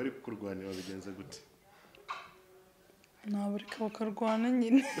babiri bari kurwanira babigenza gute nabareka bakarwana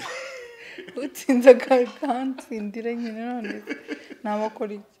nyine utsinze akansindira nyine none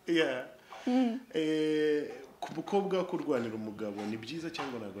nabakora iki ku mukobwa kurwanira umugabo ni byiza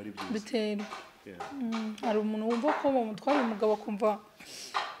cyangwa ntabwo ari byiza biterwa hari umuntu wumva ko bamutwara umugabo akumva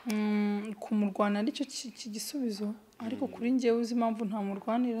kumurwana aricyo igisubizo ariko kuri njyewe uzi impamvu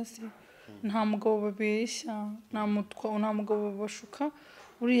ntamurwanira se nta mugabo babeshya nta mugabo bashuka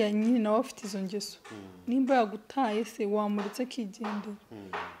uriya nyine nawe afite izo ngeso nimba yagutaye se wamuretse akigendera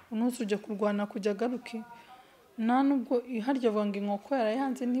umunsi ujya kurwana kujya agaruke nta nubwo harya avuga ngo inkoko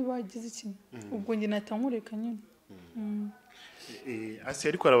yarayanze ntibagize ikintu ubwo njye nahita nkureka nyine Assia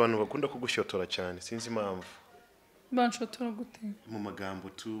ariko hari abantu bakunda kugushotora cyane sinzi impamvu banshotora gute mu magambo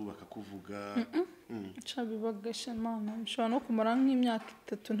tu bakakuvuga bibagasha mana nshobora no kumara nk'imyaka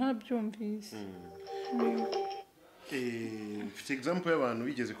 3 ntarabyumvise mfite example y'abantu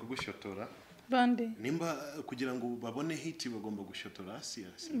bigeze kugushotora bande nimba kugira ngo babone hit bagomba gushotora Assia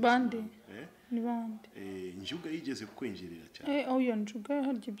bande ni bande njuga yigeze kwinjirira cyane oya njuga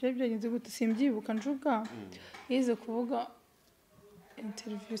harya ibyo byagenze gute simbyibuka njuga yize kuvuga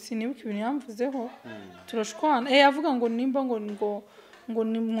interview sinibuka ibintu yamvuzeho turashwana avuga ngo nimba ngo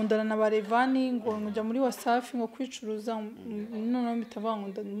nimundana na barevani ngo njya muri wasafi ngo kwicuruza none mitavuga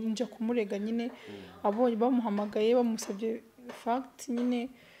ngo njya kumurega nyine abonye bamuhamagaye bamusabye fact nyine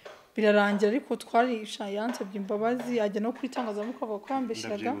birarangira ariko twarisha yansabye imbabazi ajya no kwitangazamo avuga ko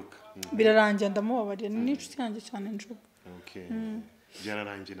yambeshaga birarangira ndamubabarira ni inshuti yanjye cyane njuga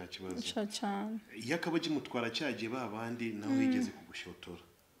byararangiye nta kibazo cyane iyo akaba kimutwara cyagiye babandi nawe yigeze kugushotora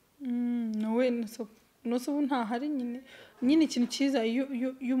nawe nuso ntahari nyine ikintu cyiza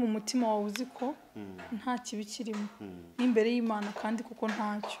iyo mu mutima wawe uzi ko nta kibi kirimo n'imbere y'Imana kandi kuko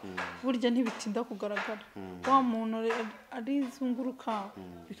ntacyo burya ntibitinda kugaragara wa muntu arizunguruka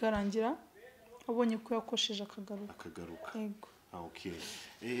bikarangira abonye ko yakosheje akagaruka yego okay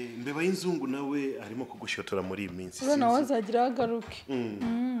mbeba y'inzungu nawe arimo kugushotora muri iyi minsi rero nawe azagira agaruke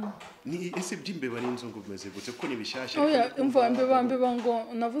ni ese by'imbeba n'inzungu bimeze gute ko nibishashya oya umva mbeba ngo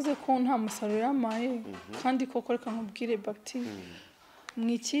navuze ko nta musaruro yamaye kandi koko reka nkubwire Bac-t mu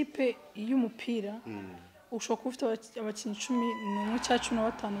ikipe y'umupira ushobora kuba ufite abakinnyi 11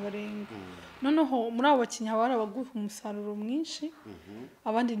 cyangwa 15 barenga noneho muri abo bakinnyi haba hari abaguha umusaruro mwinshi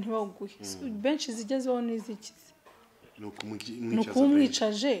abandi ntibawuguhe benshi zigezeho n'izikize nuko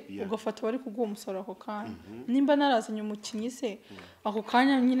umwicaje ugafata bari kuguha umusaruro ako kanya nimba narazanye umukinnyi se ako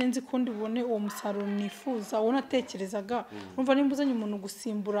kanya nyine nzi ko ndibone uwo musaruro nifuza uwo natekerezaga urumva nimba uzanye umuntu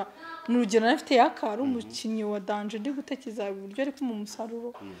gusimbura n'urugero nafite yakara umukinnyi wa Genje ndi gutekereza uburyo ari kuma umusaruro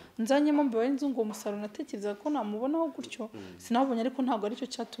nzanyemo mbe y'inzungu uwo musaruro natekerezaga ko namubonaho gutyo sinabonye ariko ntabwo ari cyo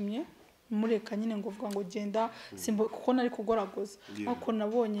cyatumye mureka nyine ngo vuga ngo genda simbo kuko nari kugoragoza ariko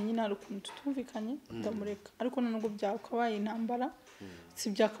nabonye nyine ari ukuntu tutumvikanye ndamureka ariko nubwo byakabaye intambara si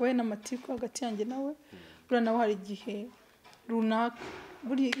byakabaye n'amatiku hagati yanjye nawe bura nawe hari igihe runaka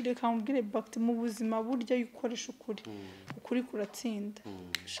buri reka mubwire Bac-t mu buzima burya yukoresha ukuri kuratsinda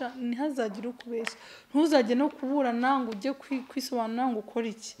ntihazagire ukubeshya ntuzajye no kuburana ngo ujye kwisobanura ngo ukore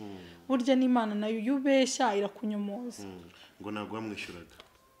iki burya n'Imana nayo yubeshya irakunyomoza ngo ntabwo wamwishyuraga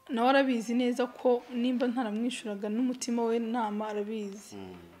nawe arabizi neza ko nimba ntaramwishyuraga n'umutima we nama arabizi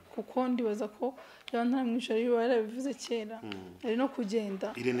kuko ndibaza ko yaba ntaramwishyura yarabivuze kera ari no kugenda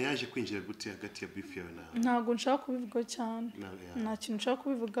Irene yaje kwinjira gute hagati ya beef yawe nawe ntabwo nshaka kubivugaho cyane nta kintu nshaka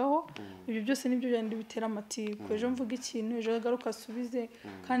kubivugaho ibyo byose nibyo byandi bitera amatiku ejo mvuga ikintu ejo agaruka asubize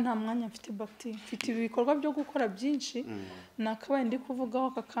kandi nta mwanya mfite Bac-t mfite ibikorwa byo gukora byinshi nakabaye ndi kuvugaho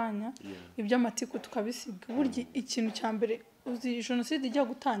aka kanya iby'amatiku tukabisiga burya ikintu cya mbere uzi jenoside ijya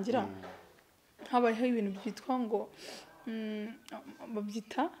gutangira habayeho ibintu byitwa ngo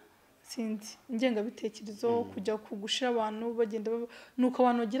babyita sinzi ingengabitekerezo kujya kugushira abantu bagenda nuko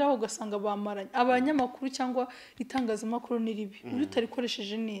abantu bageraho ugasanga bamaranye abanyamakuru cyangwa itangazamakuru ni ribi iyo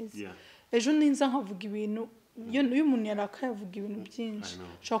utarikoresheje neza ejo ninza nkavuga ibintu iyo umuntu yarakaye avuga ibintu byinshi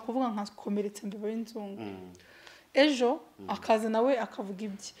ushobora kuvuga nkakomeretsa mbeba y'inzungu ejo akaza nawe akavuga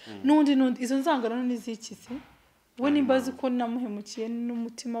ibye n'undi izo nzangano n'izikize we nimba azi ko namuhemukiye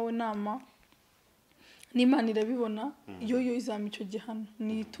n'umutima we nama n'Imana irabibona iyo izama icyo gihano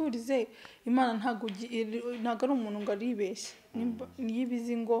niturize Imana ntago ari umuntu ngo aribeshye niyo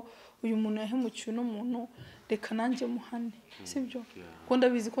ibizi ngo uyu muntu yahemukiye n'umuntu reka nanjye muhane sibyo ko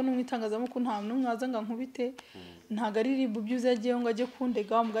ndabizi ko n'umwitangazamakuru nta n'umwe aza ngo nkubite ntago ari ribu byuze yagiye ngo ajye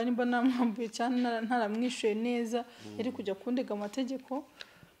kundega umugani nimba namwambuye cyane ntaramwishuye neza yari kujya kundega amategeko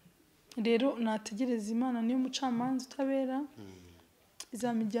rero nategereza Imana niyo mucamanza utabera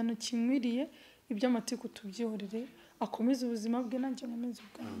izamijyano kimwiriye iby'amatiku tubyihorere akomeze ubuzima bwe nanjye nkomeze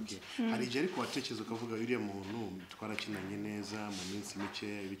ubwanjye hari igihe ariko watekereza ukavuga uriya muntu twarakinanye neza mu minsi mike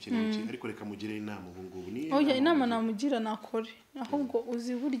ibikeneye ariko reka mugire inama ubu ngubu oya inama namugira nakore ahubwo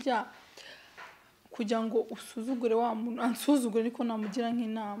uzi burya kugira ngo usuzugure wa muntu ansuzugure ariko namugira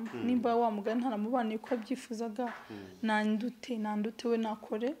nk'inama nimba wa mugani ntaramubaniye ko abyifuzaga nandute we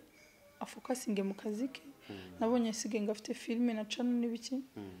nakore afokasinge mu kazi ke nabonye asigaye ngo afite filime na channel n'ibiki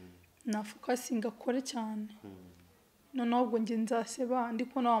na fokasinga akore cyane noneho ubwo nge nzaseba ndi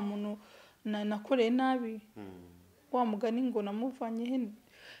kubona wa muntu nakoreye nabi wa mugani ngo namuvanye he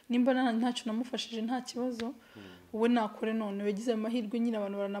nimba ntacyo namufashije nta kibazo we nakore none yagize amahirwe nyine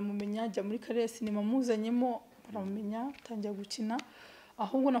abantu baranamumenya ajya muri karere sinema muzanyemo baramumenya atangira gukina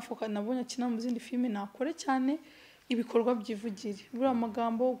ahubwo nabonye akina mu zindi filime nakore cyane ibikorwa byivugire buriya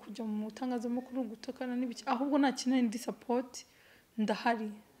amagambo kujya mu mutangazamakuru gutakana n'ibiki ahubwo nakina indi support ndahari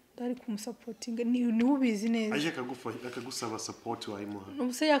kumusapotinga ni ubizi neza aje akagusaba support wayimuha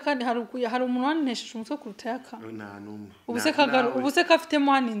ubuse yakandi hari umuntu wannesheje umutwe kuruta yaka nta numwe ubuse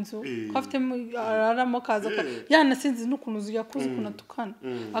kafitemo hano inzu kafitemo araramo kaza yanasinzi n'ukuntu yakuze ukuntu atukana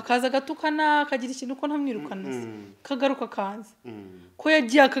akaza gatukana akagira ikintu ko ntamwirukana se kagaruka kaza ko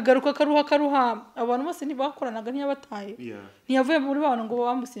yagiye akagaruka karuha abantu bose ntibakoranaga ntiyabataye ntiyavuye muri bantu ngo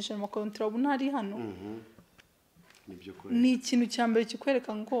bamusishije amakontra ubu ntari hano ni ikintu cya mbere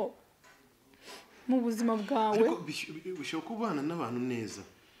kikwereka ngo mu buzima bwawe ariko bishobora kubana n'abantu neza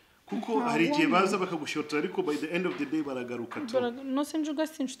kuko hari igihe baza bakagushotora ariko by the end of the day baragaruka no sinjuga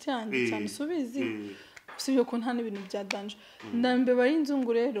inshuti yanjye cyane subizi usibye ko nta n'ibintu bya danje ndambe bari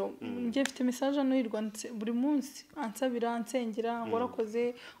inzungu rero ngiye mfite message hano yirwa buri munsi ansabira ansengera ngo arakoze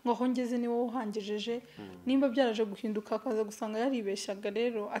ngo aho ngeze ni wowe uhangejeje nimba byaraje guhinduka akaza gusanga yaribeshyaga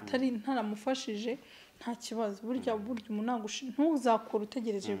rero atari ntaramufashije nta kibazo burya umuntu ntuzakora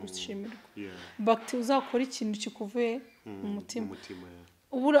utegereje gushimirwa Bac-t uzakora ikintu kikuvuye mu mutima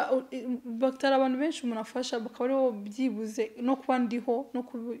ubura Bac-t abantu benshi umuntu afasha bakaba ariho byibuze no kuba ndiho no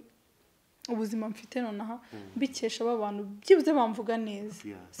ubuzima mfite nonaha bikesha abantu byibuze bamvuga neza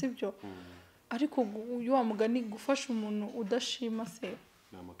sibyo ariko uyu wa mugani gufasha umuntu udashima se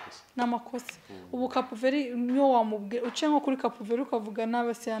namakosa ubu kapuveri niyo wamubwira uce nko kuri kapuveri ukavuga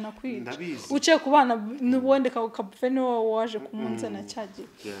n'abasiyana kwica uce kubana n'ubundi kapuveri niwo waje kumunzana cyagiye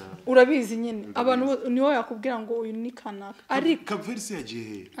urabizi nyine abantu niwo yakubwira ngo uyu ni kanaka ariko kapuveri se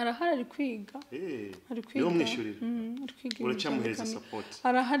yagiye arahari ari kwiga niwo mwishurira uracyamuhereza support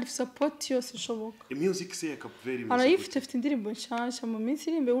arahari support yose ishoboka music se ya kapuveri arayifite indirimbo nshyashya mu minsi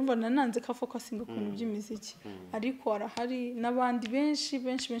iri imbere wumva nananze ka focusinga ku bintu by'imiziki ariko arahari n'abandi benshi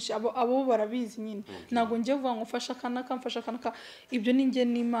abo barabizi nyine nago ngiye vuga ngo mfasha kanaka ibyo ni nge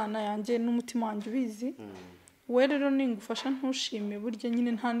n'Imana yanjye n'umutima wanjye ubizi we rero ningufasha ntushime burya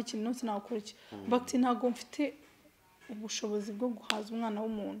nyine nta n'ikintu nose nakora iki Bac-t ntago mfite ubushobozi bwo guhaza umwana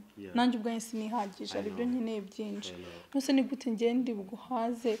w'umuntu nanjye ubwanjye sinihagije ari byo nkeneye byinshi nose ni gute ngiye ndi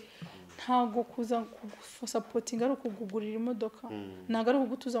buguhaze ntago kuza supporting ari ukugugurira imodoka nago ari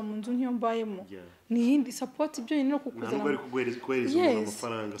kugutuza mu nzu nk'iyo mbayemo niyindi support ibyo nyine no kukuzana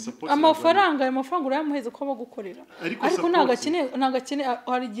amafaranga urayamuheze ko bagukorera ariko nagakene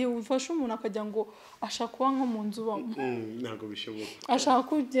hari igihe ufasha umuntu akajya ngo ashaka kuba nko mu nzu bamo ntago bishoboka ashaka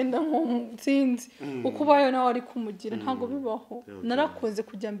kugenda nko sinzi uko ubayo nawe ari kumugira ntago bibaho narakoze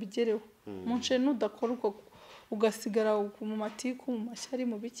kujya mbigereho munce n'udakora uko ugasigara mu matiku mu mashyari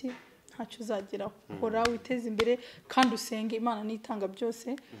mu biki ntacyo uzageraho kora witeze imbere kandi usenge Imana nitanga byose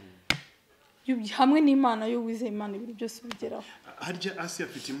hamwe n'Imana yo wizeye Imana ibiri byose ubigeraho harya Assia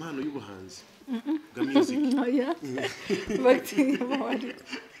afite impano y'ubuhanzi bwa music Bac-t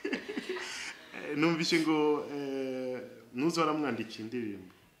numvise ngo nuzo aramwandikiye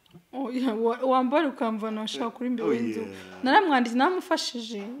indirimbo wambara ukamvana washaka kuri imbere y'inzu naramwandikiye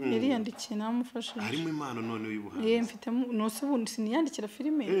namufashije yari yandikiye namufashije harimo impano none y'ubuhanzi mfite nose ubundi siniyandikira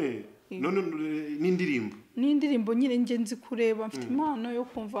filime none n'indirimbo nyine ngenzi kureba mfite impano yo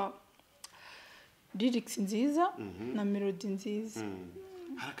kumva lyrics nziza na melody nziza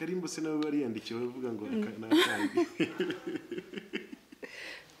hari akarimbo se nawe bariyandikiye bavuga ngo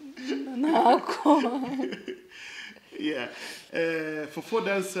nako for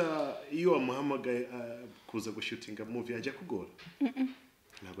dancer iyo wamuhamagaye kuza gushutinga movie ajya kugora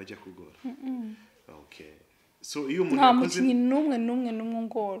ntabwo ajya kugora okay so iyo umuntu yakoze n'umwe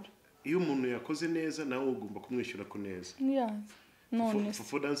ngora iyo umuntu yakoze neza nawe ugomba kumwishyura ko neza none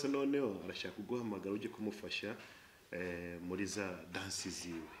for dancer noneho arashaka kuguhamagara ujye kumufasha muri za dance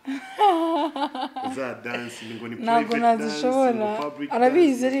ziwe za dance ngo ni private dance nazishobora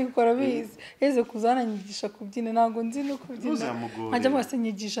arabizi ariko arabizi eze kuzananyigisha kubyina nago nzi no kubyina ajya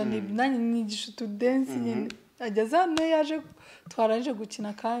mwasenyigisha nanjye nyigisha tu dance nyine ajya zane yaje twaraje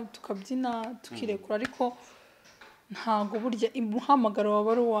gukina kandi tukabyina tukirekura ariko ntago burya imuhamagara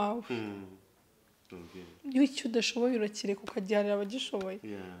waba ari wawe iyo icyo udashoboye urakireka ukagiharira abagishoboye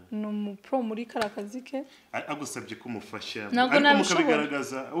ni umupro muri karakazi ke agusabye kumufasha ariko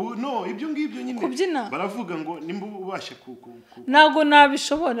mukabigaragaza no ibyo ngibyo nyine kubyina baravuga ngo nimba ubasha ntago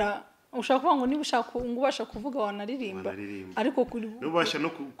nabishobora ushaka kuvuga ngo niba ushaka ngo ubasha kuvuga wanaririmba ariko nubasha no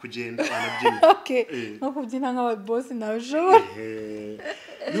kugenda wanabyina okay no kubyina nk'aba boss nabishobora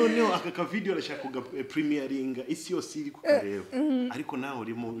noneho aka video arashaka kuga premieringa isi yose iri kukareba ariko nawe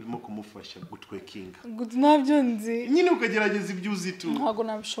urimo kumufasha gutwekinga nabyo nzi nyine ukagerageza ibyo uzi tu ntago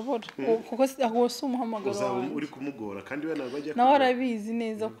nabishobora kuko aho si umuhamagaro wawe uri kumugora kandi we nabajya nawe arabizi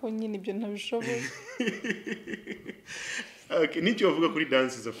neza ko nyine ibyo ntabishobora okay nicyo bavuga kuri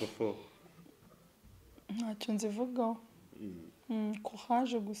dance za fofo ntacyo nzivugaho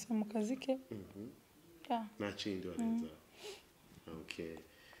courage gusa mu kazi ke nta kindi warenza okay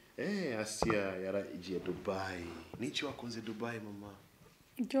Assia yaragiye Dubai nicyo wakunze Dubai mama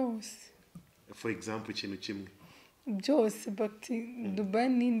byose for example ikintu kimwe byose Bac-t Dubai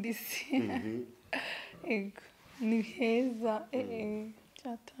n'indisi ego ni heza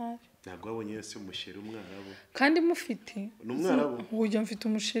cyatari ntabwo wabonye yose umusheri umwarabu kandi mufite n'umwarabu ujya mfite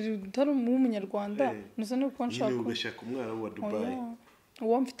umusheri utari umunyarwanda nusa nuko nshaka ugashaka umwarabu wa Dubai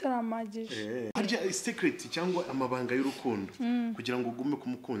uwo mfite aramagije harya secret cyangwa amabanga y'urukundo kugira ngo ugume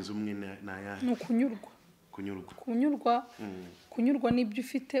kumukunzi umwe n'ayandi no kunyurwa n'ibyo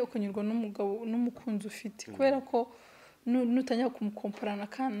ufite ukanyurwa n'umugabo n'umukunzi ufite kubera ko nutanya kumukomparana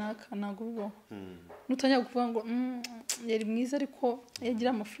kanaka nago bibaho nutanya kuvuga ngo yari mwiza ariko yagira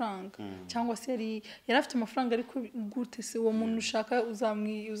amafaranga cyangwa se yari afite amafaranga ariko gute se uwo muntu ushaka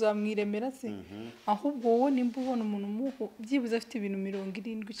uzamwiremera se ahubwo wowe nimba ubona umuntu muho byibuze afite ibintu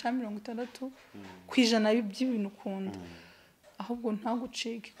 70 cyangwa 60 kwijana by'ibintu ukunda ahubwo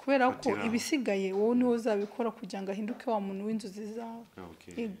ntagucike kubera ko ibisigaye wowe niwe uzabikora kugira ngo ahinduke wa muntu w'inzozi zawe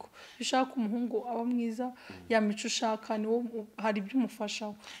yego bishaka umuhungu aba mwiza yamico ushaka niwo hari ibyo umufasha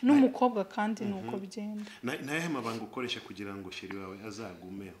n'umukobwa kandi nuko bigenda naye mabanga ukoresha kugira ngo sheri wawe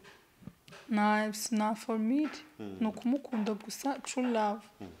azagumeho na for me no kumukunda gusa true love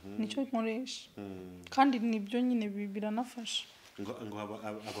nicyo nkoresha kandi nibyo nyine biranafasha ngo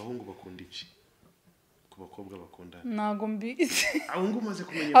abahungu bakunda iki kubakobwa bakundana nago mbizi ahungu umaze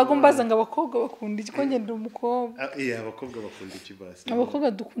kumenya ago mbaza ngo abakobwa bakunda iki ko ngenda umukobwa abakobwa bakunda iki basi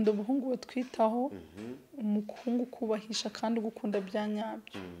abakobwa dukunda ubuhungu batwitaho umuhungu kubahisha kandi gukunda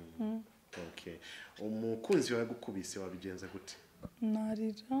byanyabyo okay umukunzi wawe gukubise wabigenza gute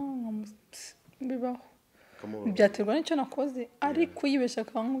narira bibaho byaterwa n'icyo nakoze ariko yibesha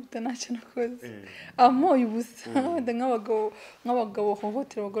akankubita ntacyo nakoze amoye ubusa wenda nk'abagabo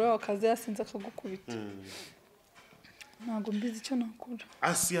hohotera abagore bakaza yasinze akagukubita ntabwo mbizi icyo nakora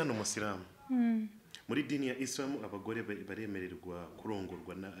Assia ni umusilamu muri dini ya Islam abagore baremererwa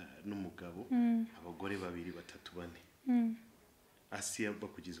kurongorwa n'umugabo abagore 2 3 4 Assia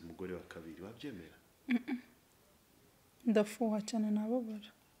bakugize umugore wa kabiri wabyemera ndafuha cyane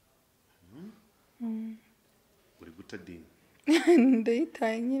nababara uri guta dini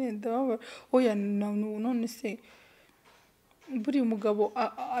ndayitaye nyine ndababara oya none se buri umugabo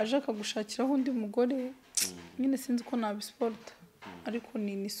aje akagushakiraho undi mugore nyine sinzi ko nabisporta ariko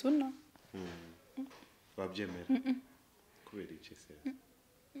ni suna wabyemera kubera iki se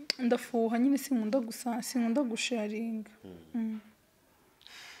ndafuha nyine sinkunda gusharinga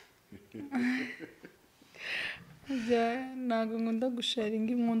ntabwo nkunda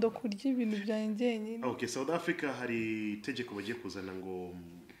gusharinga nkunda kurya ibintu byanjye nyine okay South Africa hari itegeko bagiye kuzana ngo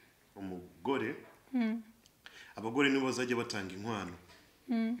umugore abagore nibo bazajya batanga inkwano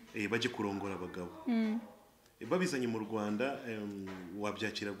bajye kurongora abagabo babizanye mu Rwanda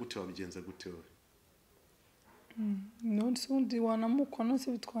wabyakira gute wabigenza gute wowe none undi wanamuko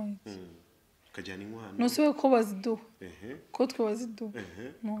nose bitwaye kajyana inkwano nose ko baziduha ko twe baziduha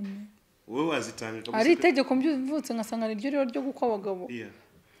none wowe wazitanga kabisa ari itegeko mbyuvutse ngasanga niryo rero ryo gukwa abagabo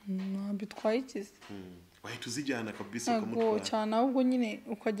bitwaye ikize wahita uzijyana kabisa ukamutwara cyane ahubwo nyine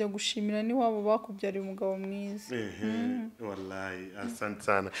ukajya gushimira ni wabo bakubyariye umugabo mwiza wallahi asante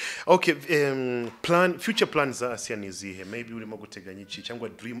sana okay future plans za Assia ni zihe maybe urimo guteganya iki cyangwa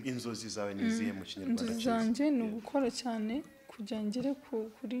dream inzozi zawe ni zihe mu kinyarwanda inzozi zanjye ni ugukora cyane kugira ngere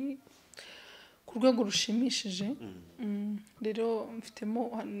kuri ku rwego rushimishije rero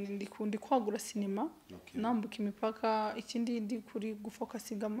mfitemo ndi kwagura sinema nambuka imipaka ikindi ndi kuri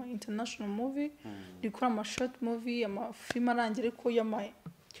gufocusinga ama international movie ndikora ama short movie amafilm arangire ko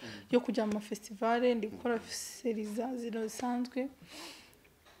yo kujya mu festival ndi gukora series zisanzwe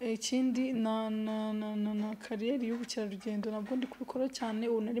ikindi na career y'ubukerarugendo nabwo ndi kubikora cyane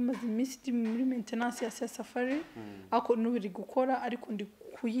ubu nari maze iminsi muri maintenance ya safari ako nubiri gukora ariko ndi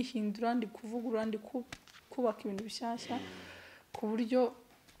kuyihindura ndi kuvugurura ndi kubaka ibintu bishyashya ku buryo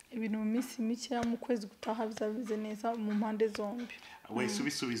ibintu mu minsi mike mu kwezi gutaha bizabize neza mu mpande zombi wese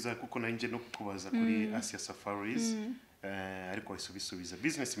ubisubiza kuko nanjye no kukubaza kuri Assia Safaris ariko isubisubiza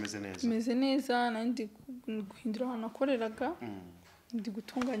business imeze neza imeze neza nandi guhindura ahantu nakoreraga ndi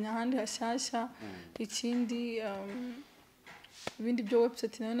gutunganya ahandi hashyashya ikindi ibindi byo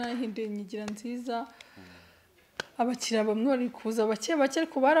website nayo nahinduye nyigira nziza abakiriya bamwe bari kuza bake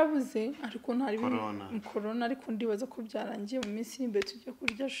ariko barabuze ariko ntari corona ariko ndibaza ko byarangiye mu minsi imbere tujya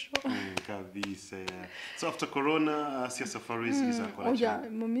kurya show kabisa so after corona Assia Safaris izakora cyane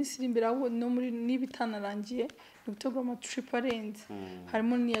mu minsi imbere aho no muri nibitanarangiye gutegura ama trip arenze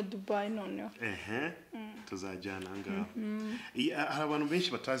harimo n'iya Dubai noneho tuzajyana ngaho hari abantu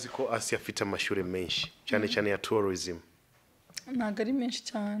benshi batazi ko Assia afite amashuri menshi cyane cyane ya tourism ntago ari menshi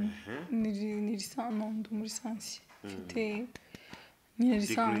cyane ni lisansi muri lisansi mfite ni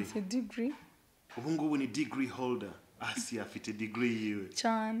lisansi degree ubu ngubu ni degree holder Assia afite degree yiwe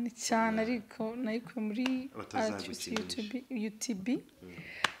cyane ariko nayikuye muri UTB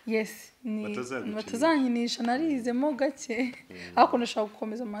yes ni batazanyinisha narizemo gake ariko nashaka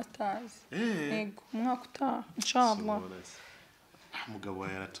gukomeza masters yego umwaka utaha inshallah umugabo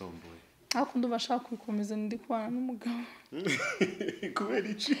wa yaratomboye ariko ndubashaka kubikomeza ndi kubana n'umugabo kubera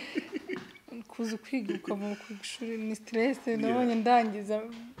iki kuza kwiga ukava ku ishuri ni stress nabonye ndangiza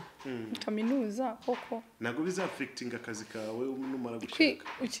kaminuza koko nago biza affecting akazi kawe numara gushaka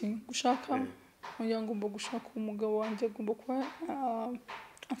gushaka kugira ngo gushaka umugabo wanjye agomba kuba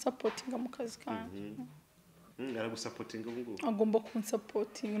supporting mu kazi kanjye aragusupporting ubu agomba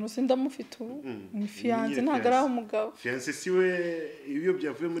kunsupporting no sindamufite ubu ni fiance ntago ari umugabo fiance siwe ibyo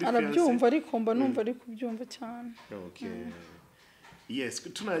byavuye muri fiance arabyumva ariko mba numva ari kubyumva cyane okay yes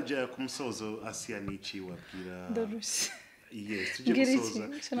tunajya ku musozo Assia niki wabwira ndarushye yes tujye gusoza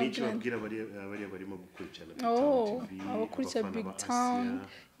niki wabwira bari barimo gukurikirana abakurikira BigTown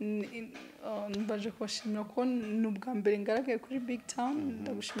mbaje kubashimira ko n'ubwa mbere ngaragaye kuri BigTown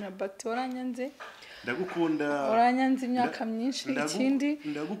ndagushimira Bac-t waranyanze ndagukunda waranyanze imyaka myinshi ikindi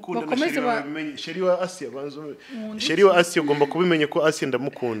ndagukunda na sheri wa Assia banzo sheri wa Assia ugomba kubimenye ko Assia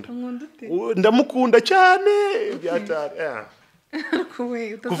ndamukunda ndamukunda cyane byatari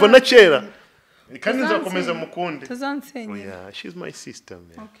kuva na kera kandi nzakomeza mukunde tuzansenye she's my sister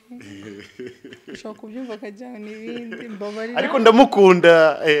man okay ushaka kubyumva kajyana n'ibindi mbabarira ariko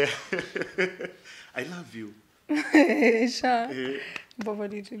ndamukunda I love you sha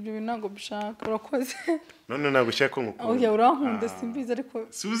mbabarira ibyo ntabwo bishaka urakoze none ntabwo ushaka ko ngukunda oya urankunda simbizi ariko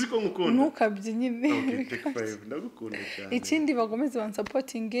suzi ko ngukunda ntukabye nyine okay take 5 ndagukunda cyane ikindi bagomeze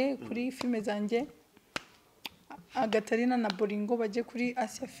bansupporting kuri filme zanjye Agatarina na Boringo baje kuri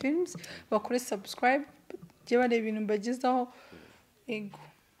Assia Films bakore subscribe je bare ibintu bagezaho ego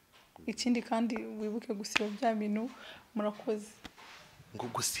ikindi kandi wibuke gusiba bya bintu murakoze ngo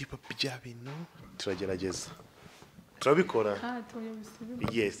gusiba bya bintu turagerageza turabikora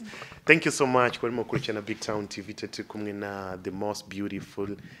yes thank you so much kwa mukurikirana BigTown TV tete kumwe na the most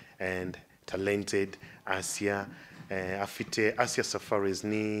beautiful and talented Assia afite Assia Safaris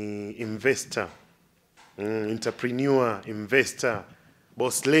ni investor entrepreneur investor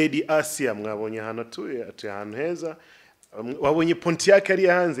boss lady Assia mwabonye hano atuye ahantu heza wabonye ponti yake ari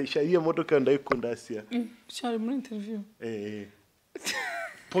hanze ishariye modoka ndayikunda Assia cyari muri interview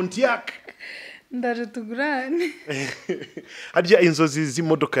ponti yake ndaje tugurane harya inzozi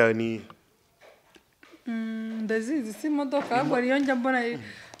z'imodoka ni ndazizi si modoka ahubwo ariyo njya mbona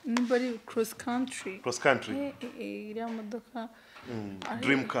nibari cross country iriya modoka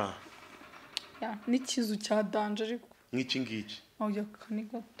dream car n'ikizu cya danje ariko nk'iki ngiki oya kani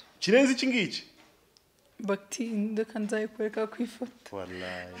gato kirenze iki ngiki Bac-t ndeka nzayikwereka ku ifoto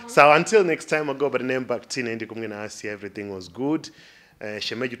wallahi so until next time I go by the name Bac-t ndi kumwe na Assia everything was good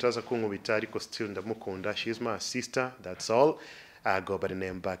shemeje utaza kunkubita ariko still ndamukunda she is my sister that's all I go by the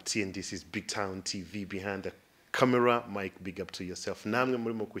name Bac-t and this is BigTown TV behind the camera Mike big up to yourself namwe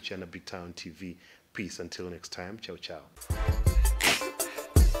muri mu kucyana BigTown TV peace until next time ciao ciao